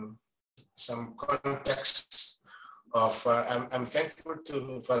some context of, I'm thankful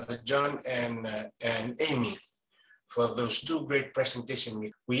to Father John and Amy for those two great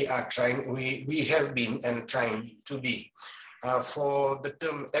presentations. We are trying, we have been and trying to be. For the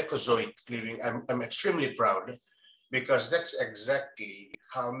term ecozoic living, I'm extremely proud, because that's exactly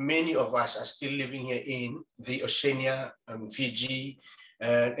how many of us are still living here in the Oceania and Fiji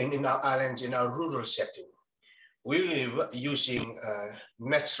and in our islands, in our rural setting. We live using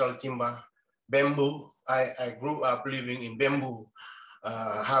natural timber, bamboo. I grew up living in bamboo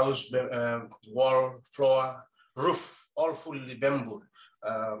house, wall, floor, roof, all fully bamboo.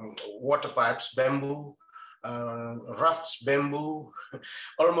 Water pipes, bamboo, rafts, bamboo,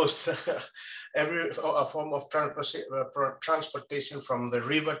 almost every form of transportation from the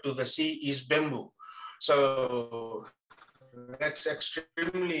river to the sea is bamboo. So that's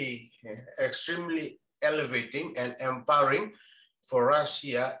extremely elevating and empowering for us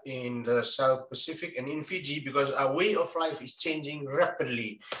here in the South Pacific and in Fiji, because our way of life is changing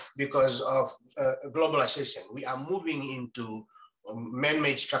rapidly because of globalization. We are moving into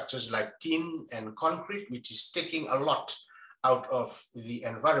man-made structures like tin and concrete, which is taking a lot out of the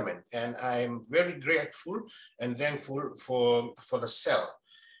environment. And I'm very grateful and thankful for the cell.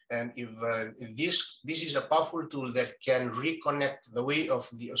 And if this is a powerful tool that can reconnect the way of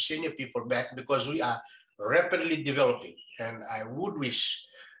the Oceania people back, because we are rapidly developing. And I would wish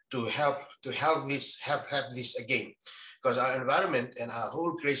to have this again, because our environment and our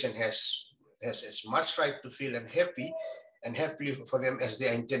whole creation has as much right to feel and happy for them as they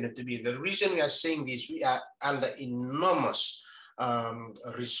are intended to be. The reason we are saying this, we are under enormous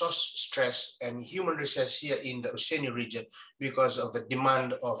resource stress and human resource here in the Oceania region because of the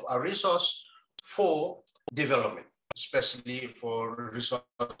demand of our resource for development, especially for resource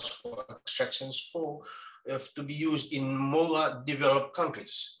for extractions to be used in more developed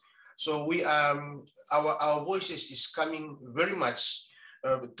countries. So we our voices is coming very much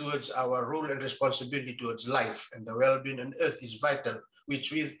towards our role and responsibility towards life, and the well-being on earth is vital,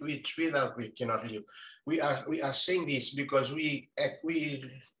 which without we cannot live. We are saying this because we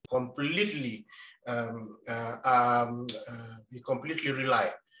completely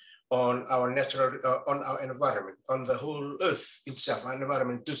rely on our natural, on our environment, on the whole earth itself, our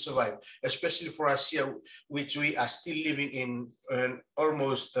environment to survive, especially for us here, which we are still living in an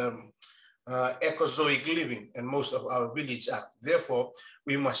almost ecozoic living, and most of our villages are. Therefore,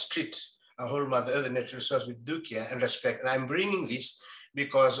 we must treat our whole Mother Earth and natural resource with due care and respect. And I'm bringing this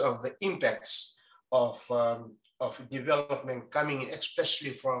because of the impacts of development coming in, especially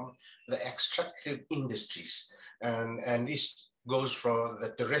from the extractive industries. And this goes for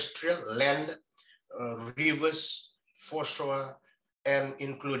the terrestrial, land, rivers, foreshore, and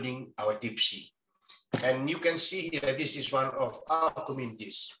including our deep sea. And you can see here, this is one of our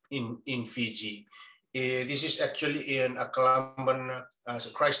communities in Fiji. This is actually in a Columban,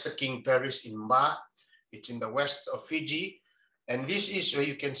 Christ the King parish in Ba. It's in the west of Fiji. And this is where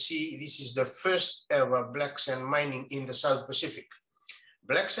you can see, this is the first ever black sand mining in the South Pacific.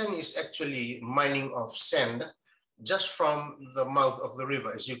 Black sand is actually mining of sand just from the mouth of the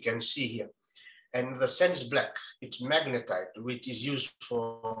river, as you can see here. And the sand is black, it's magnetite, which is used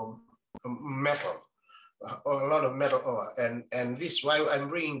for metal, a lot of metal ore. And this, why I'm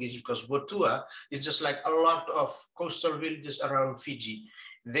bringing this, because Botua is just like a lot of coastal villages around Fiji.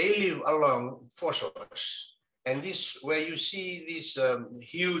 They live along foreshores. And this, where you see these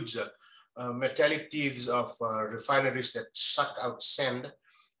huge metallic teeth of refineries that suck out sand,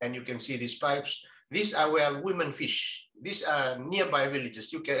 and you can see these pipes. These are where women fish. These are nearby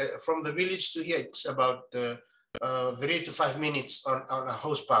villages. You can, from the village to here, it's about 3 to 5 minutes on a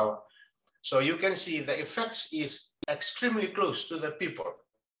horsepower. So you can see the effects is extremely close to the people.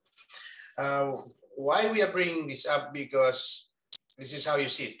 Why we are bringing this up? Because this is how you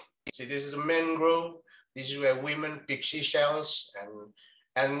see it. See, this is a mangrove. This is where women pick seashells,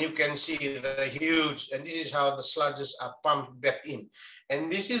 and you can see the huge, and this is how the sludges are pumped back in. And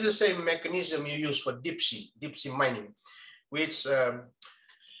this is the same mechanism you use for deep sea mining, which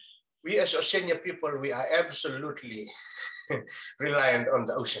we as Oceania people, we are absolutely reliant on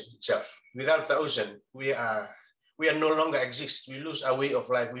the ocean itself. Without the ocean, we are no longer exist. We lose our way of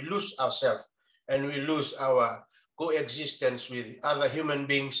life, we lose ourselves, and we lose our coexistence with other human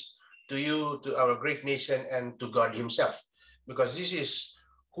beings, to you, to our great nation, and to God himself, because this is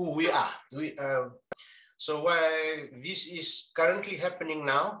who we are. So why this is currently happening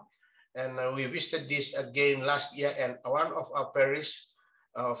now, and we visited this again last year, and one of our parish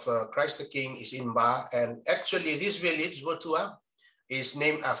of Christ the King is in Ba, and actually this village, Botua, is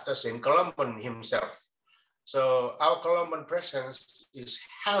named after Saint Columban himself. So our Columban presence is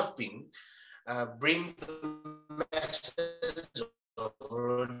helping bring the message of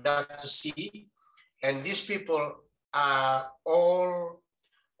to sea, and these people are all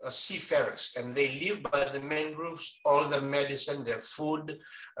seafarers, and they live by the mangroves. All the medicine, their food,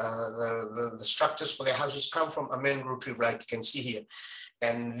 the structures for their houses come from a mangrove tree, like you can see here.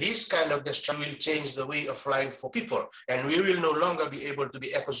 And this kind of destruction will change the way of life for people, and we will no longer be able to be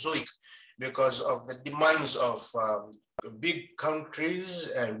ecozoic because of the demands of big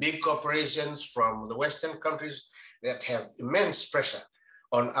countries and big corporations from the Western countries that have immense pressure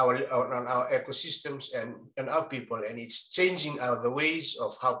on our ecosystems and our people, and it's changing the ways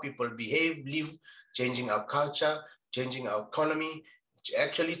of how people behave, live, changing our culture, changing our economy,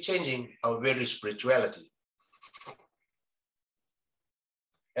 actually changing our very spirituality.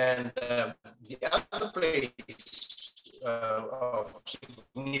 And the other place of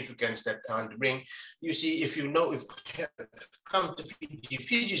significance that I want to bring, you see, if you come to Fiji,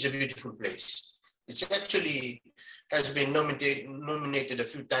 Fiji is a beautiful place. It's actually has been nominated a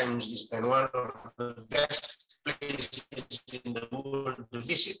few times and one of the best places in the world to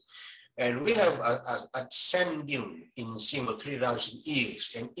visit. And we have a sand dune in Singapore 3,000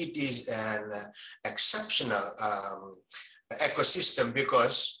 years, and it is an exceptional ecosystem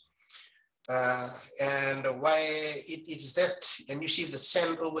because and why it is that, and you see the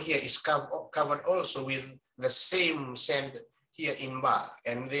sand over here is covered also with the same sand here in Ba,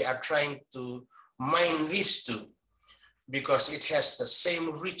 and they are trying to mine this too because it has the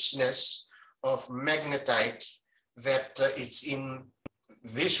same richness of magnetite that it's in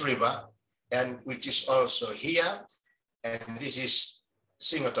this river, and which is also here, and this is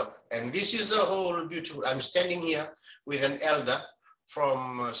Singatoka. And this is the whole beautiful, I'm standing here with an elder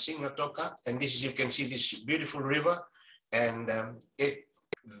from Singatoka, and this is, you can see this beautiful river, and it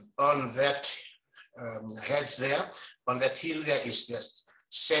on that heads there, on that hill there is just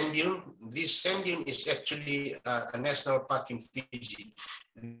sand dune. This sand dune is actually a national park in Fiji.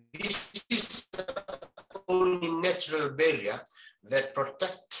 This is the only natural barrier that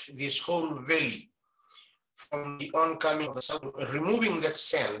protect this whole valley from the oncoming of the sun. Removing that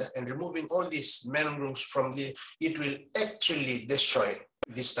sand and removing all these mangroves from it will actually destroy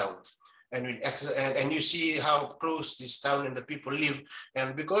this town. And you see how close this town and the people live.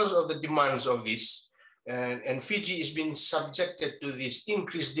 And because of the demands of this, and Fiji is being subjected to this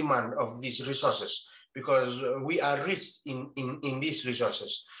increased demand of these resources because we are rich in these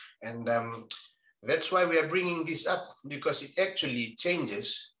resources. And that's why we are bringing this up, because it actually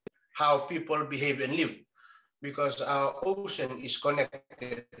changes how people behave and live, because our ocean is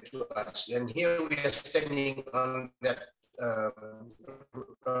connected to us. And here we are standing on that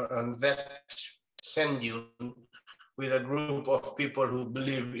sand dune with a group of people who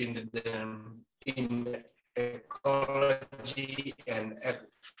believe in ecology and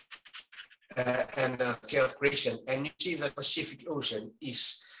care of creation. And you see the Pacific Ocean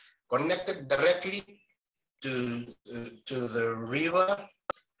is connected directly to the river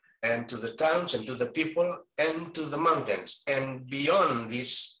and to the towns and to the people and to the mountains. And beyond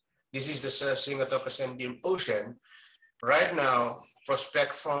this, this is the Singatoka Sand Dune Ocean. Right now,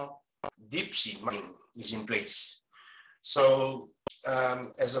 prospect for deep sea mining is in place. So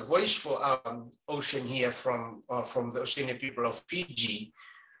as a voice for our ocean here from the Oceanic people of Fiji,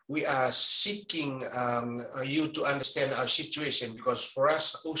 we are seeking you to understand our situation, because for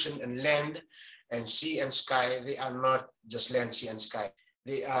us, ocean and land and sea and sky, they are not just land, sea, and sky.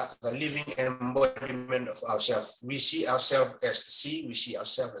 They are the living embodiment of ourselves. We see ourselves as the sea, we see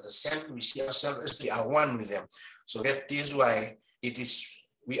ourselves as the sand, we see ourselves as we are one with them. So that is why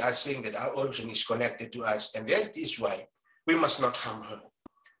we are saying that our ocean is connected to us, and that is why we must not harm her.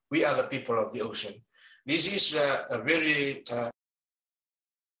 We are the people of the ocean. This is a very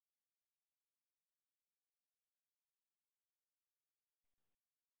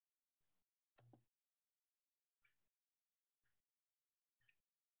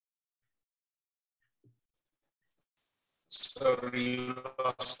sorry,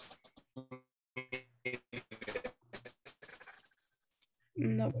 lost me.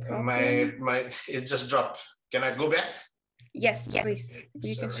 No problem. It just dropped. Can I go back? Yes, please.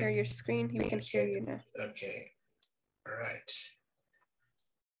 You Sorry. can share your screen. We can hear you now. Okay. All right.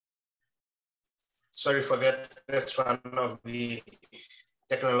 Sorry for that. That's one of the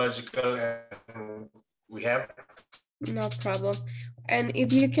technological we have. No problem. And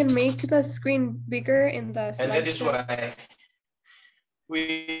if you can make the screen bigger in the slideshow. And that is why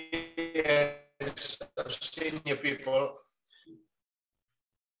we as senior people,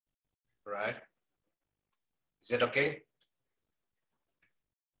 right? Is that okay?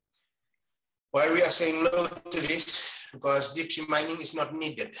 Why we are saying no to this? Because deep sea mining is not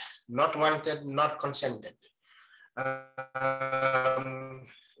needed, not wanted, not consented. The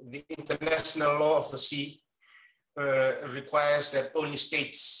international law of the sea requires that only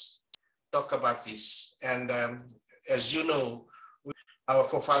states talk about this. And as you know, our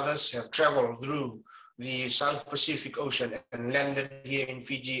forefathers have traveled through the South Pacific Ocean and landed here in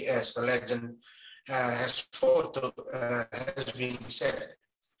Fiji, as the legend has been said.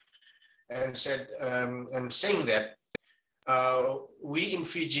 And saying that we in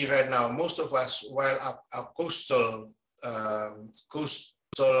Fiji right now, most of us, while our coast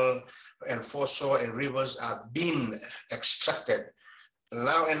and foreshore and rivers are being extracted.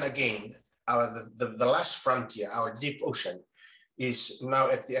 Now and again, the last frontier, our deep ocean, is now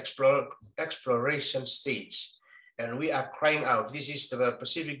at the exploration stage. And we are crying out. This is the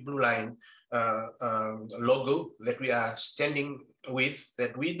Pacific Blue Line logo that we are standing with,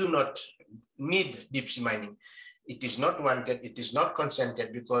 that we do not need deep sea mining. It is not wanted, it is not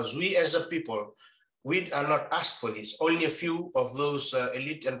consented, because we as a people, we are not asked for this. Only a few of those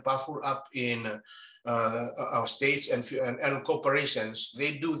elite and powerful up in our states and corporations,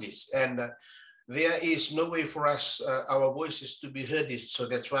 they do this. And there is no way for us, our voices to be heard. So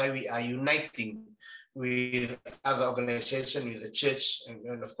that's why we are uniting with other organizations, with the church,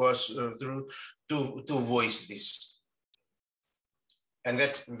 and of course, through to voice this. And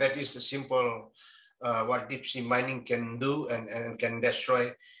that is the simple what deep sea mining can do and can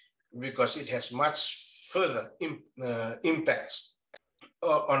destroy, because it has much further impacts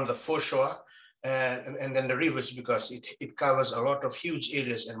on the foreshore and then the rivers, because it covers a lot of huge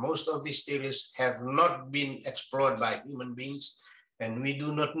areas, and most of these areas have not been explored by human beings, and we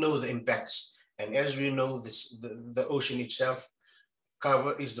do not know the impacts. And as we know, the ocean itself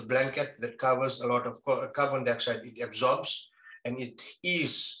is the blanket that covers a lot of carbon dioxide it absorbs, and it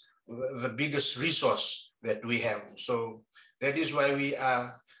is the biggest resource that we have. So that is why we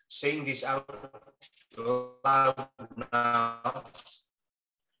are saying this out loud now,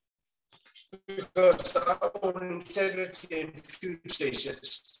 because our own integrity and future is at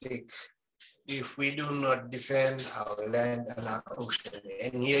stake if we do not defend our land and our ocean.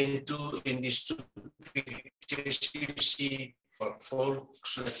 And here in these two pictures, you see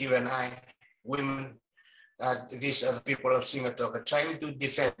folks like you and I, women, these are the people of Singatoka trying to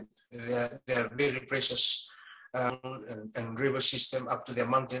defend their very precious and river system up to their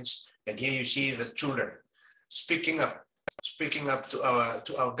mountains. And here you see the children speaking up to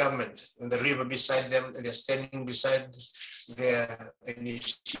our government, and the river beside them, and they're standing beside there, and you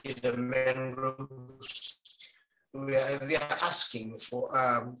see the mangroves where they are asking for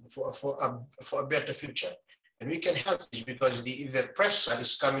a better future. And we can help this because the pressure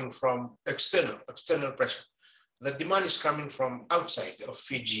is coming from external pressure. The demand is coming from outside of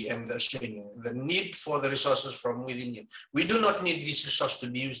Fiji and Australia. The need for the resources from within here. We do not need this resource to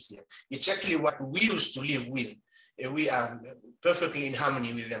be used here. It's actually what we used to live with. We are perfectly in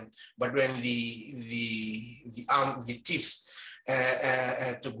harmony with them. But when the teeth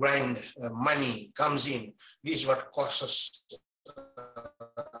to grind money comes in, this is what causes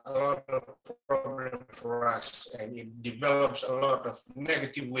a lot of problem for us, and it develops a lot of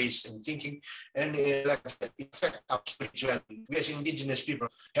negative ways in thinking, and it affects our spirituality. We as indigenous people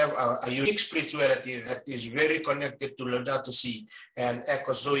have a unique spirituality that is very connected to Laudato Si and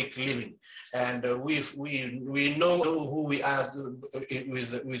ecozoic living, and we know who we are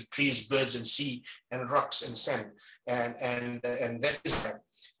with trees, birds, and sea, and rocks and sand, and that is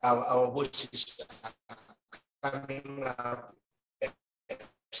our voices are coming up.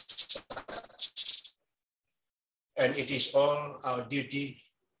 And it is all our duty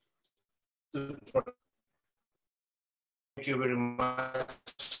to protect. Thank you very much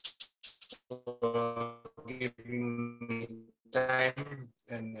for giving me time,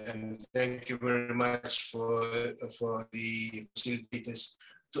 and thank you very much for the facilitators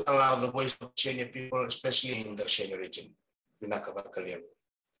to allow the voice of Oceania people, especially in the Oceania region.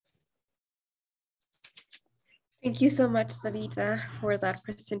 Thank you so much, Savita, for that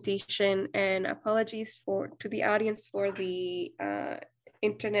presentation, and apologies to the audience for the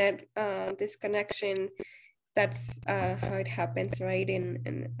internet disconnection. That's how it happens, right? In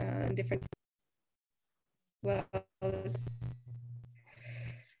different, well, it's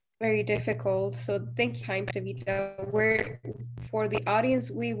very difficult. So thank you, Savita. For the audience,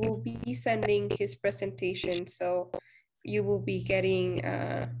 we will be sending his presentation, so you will be getting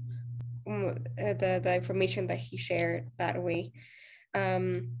the information that he shared that way.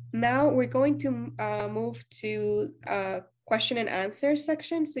 Now we're going to move to question and answer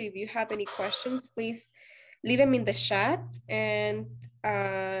section. So if you have any questions, please leave them in the chat. And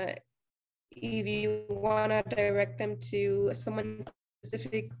if you want to direct them to someone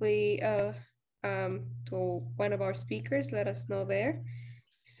specifically, to one of our speakers, let us know there.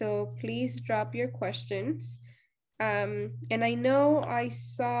 So please drop your questions. And I know I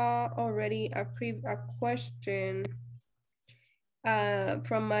saw already a question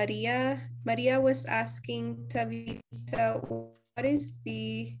from Maria. Maria was asking Tavita,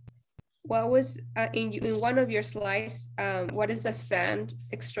 what was in one of your slides, what is the sand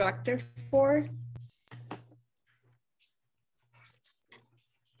extractor for?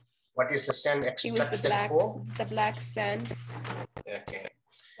 What is the sand extracted for? The black sand. Okay.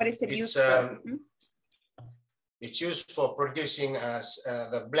 What is it It's used for? it's used for producing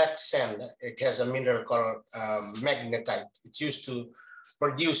the black sand. It has a mineral called magnetite. It's used to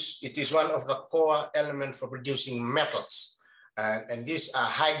produce, it is one of the core elements for producing metals. And these are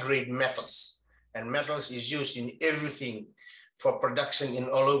high-grade metals. And metals is used in everything for production in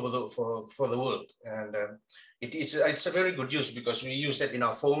all over for the world. And it's a very good use because we use that in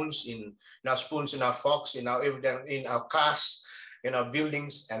our phones, in our spoons, in our forks, in our cars, in our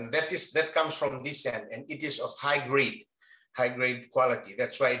buildings, and that comes from this sand, and it is of high grade quality.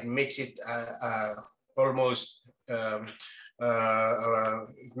 That's why it makes it almost it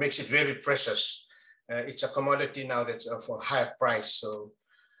makes it very precious. It's a commodity now that's of a high price. So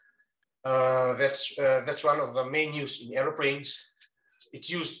that's one of the main use in airplanes.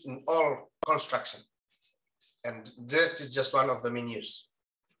 It's used in all construction, and that is just one of the main use.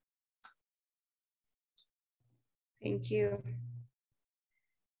 Thank you.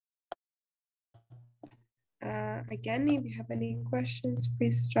 Again, if you have any questions,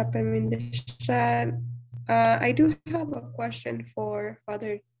 please drop them in the chat. I do have a question for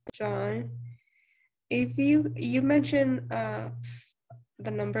Father John. If you mentioned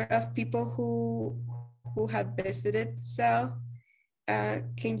the number of people who have visited CEL,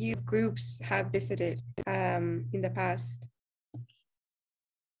 can you groups have visited in the past?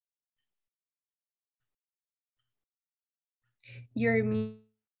 You're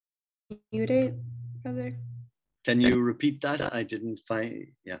muted, brother. Can you repeat that? I didn't find,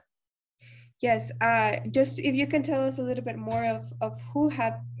 yeah. Yes, just if you can tell us a little bit more of who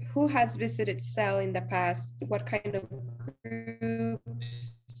has visited CEL in the past, what kind of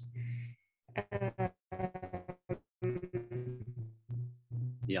groups.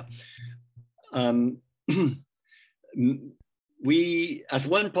 Yeah. We, at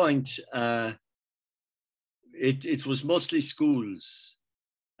one point, it was mostly schools.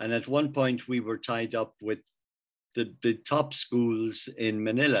 And at one point we were tied up with the top schools in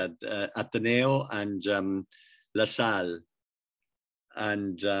Manila, Ateneo and La Salle.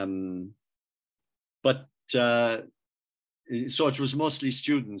 And, so it was mostly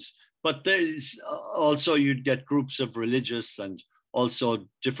students, but there's also, you'd get groups of religious and also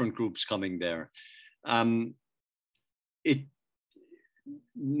different groups coming there. It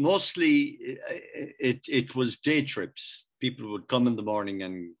was day trips. People would come in the morning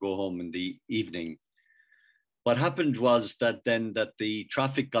and go home in the evening. What happened was that then that the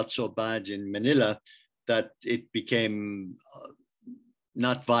traffic got so bad in Manila that it became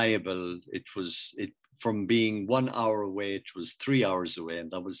not viable. From being 1 hour away, it was 3 hours away,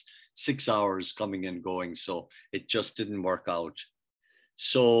 and that was 6 hours coming and going. So it just didn't work out.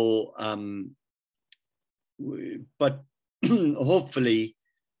 So, but hopefully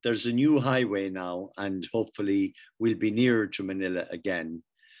there's a new highway now, and hopefully we'll be nearer to Manila again.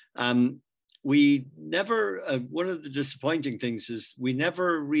 We never, one of the disappointing things is we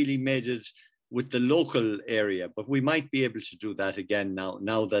never really made it with the local area, but we might be able to do that again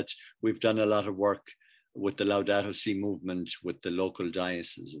now that we've done a lot of work with the Laudato Si movement, with the local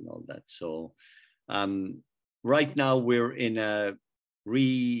diocese and all that. So right now we're in a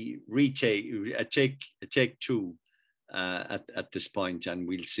take two at this point, and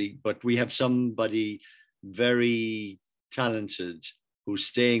we'll see. But we have somebody very talented who's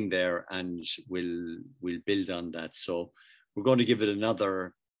staying there, and we'll build on that. So we're going to give it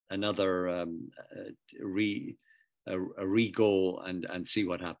another re-go and see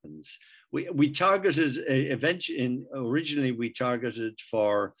what happens. We targeted originally we targeted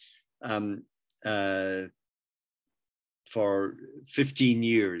for 15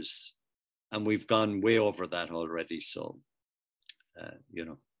 years, and we've gone way over that already. So you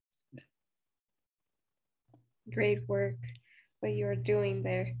know. Great work what you're doing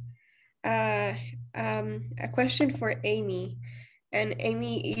there. A question for Amy. And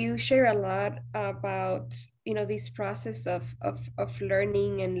Amy, you share a lot about, you know, this process of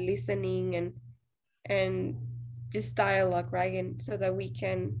learning and listening and just dialogue, right? And so that we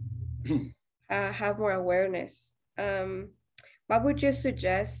can have more awareness. What would you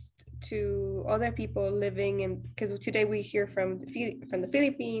suggest to other people living in, because today we hear from the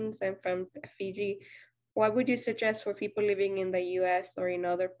Philippines and from Fiji, what would you suggest for people living in the US or in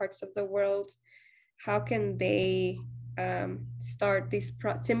other parts of the world? How can they start this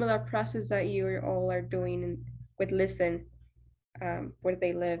similar process that you all are doing with Listen, where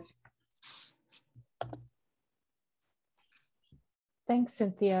they live? Thanks,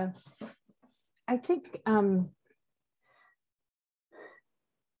 Cynthia. I think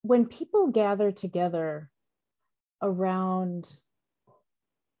when people gather together around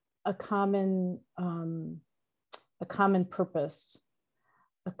a common purpose,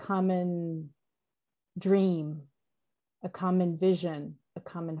 a common dream, a common vision, a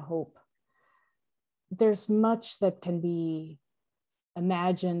common hope. There's much that can be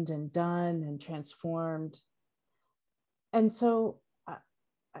imagined and done and transformed. And so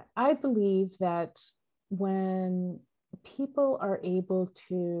I believe that when people are able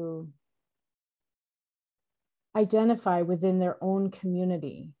to identify within their own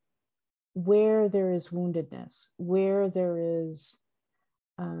community where there is woundedness, where there is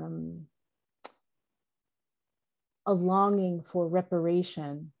a longing for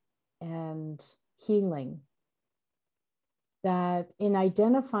reparation and healing, that in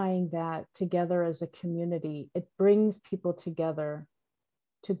identifying that together as a community, it brings people together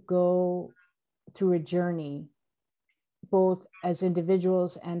to go through a journey, both as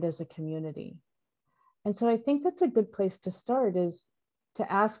individuals and as a community. And so I think that's a good place to start, is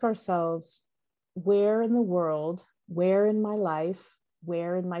to ask ourselves, where in the world, where in my life,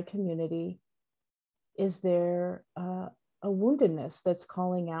 where in my community is there a woundedness that's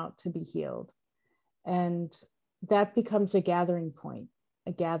calling out to be healed? And that becomes a gathering point,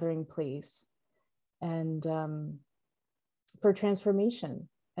 a gathering place, and for transformation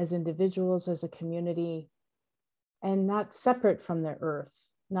as individuals, as a community, and not separate from the earth,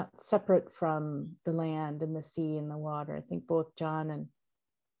 not separate from the land and the sea and the water. I think both John and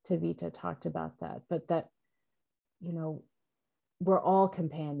Tavita talked about that, but that, you know, we're all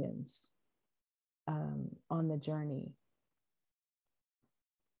companions on the journey.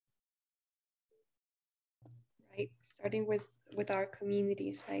 Right, starting with our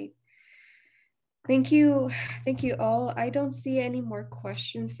communities, right? Thank you all. I don't see any more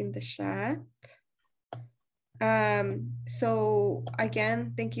questions in the chat. So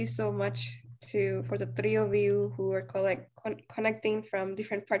again, thank you so much for the three of you who are connecting from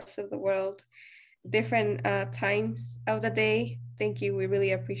different parts of the world, different times of the day. Thank you, we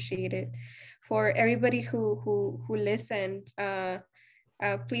really appreciate it. For everybody who listened,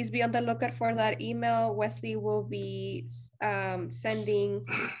 please be on the lookout for that email. Wesley will be sending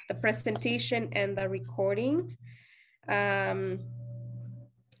the presentation and the recording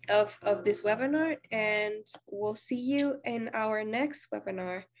of this webinar, and we'll see you in our next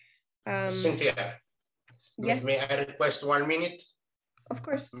webinar. Cynthia, yes. May I request 1 minute? Of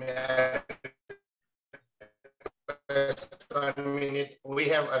course. May I request 1 minute? We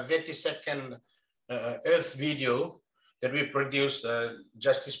have a 30-second Earth video that we produced,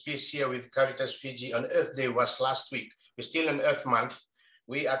 Justice Peace here with Caritas Fiji on Earth Day was last week. We're still on Earth Month.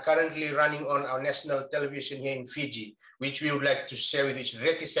 We are currently running on our national television here in Fiji, which we would like to share with you.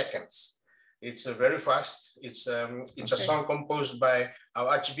 30 seconds. It's very fast. It's a song composed by our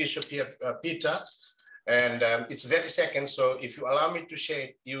Archbishop here, Peter, and it's 30 seconds. So if you allow me to share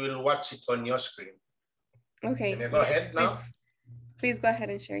it, you will watch it on your screen. Okay. Can I go ahead now? Please go ahead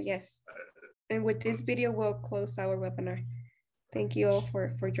and share, yes. And with this video, we'll close our webinar. Thank you all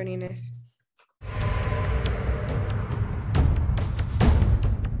for joining us.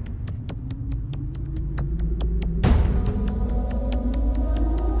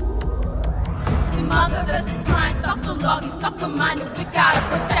 Mother Earth is crying, stop the logging, stop the mining, we gotta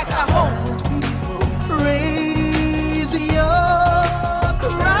protect our home.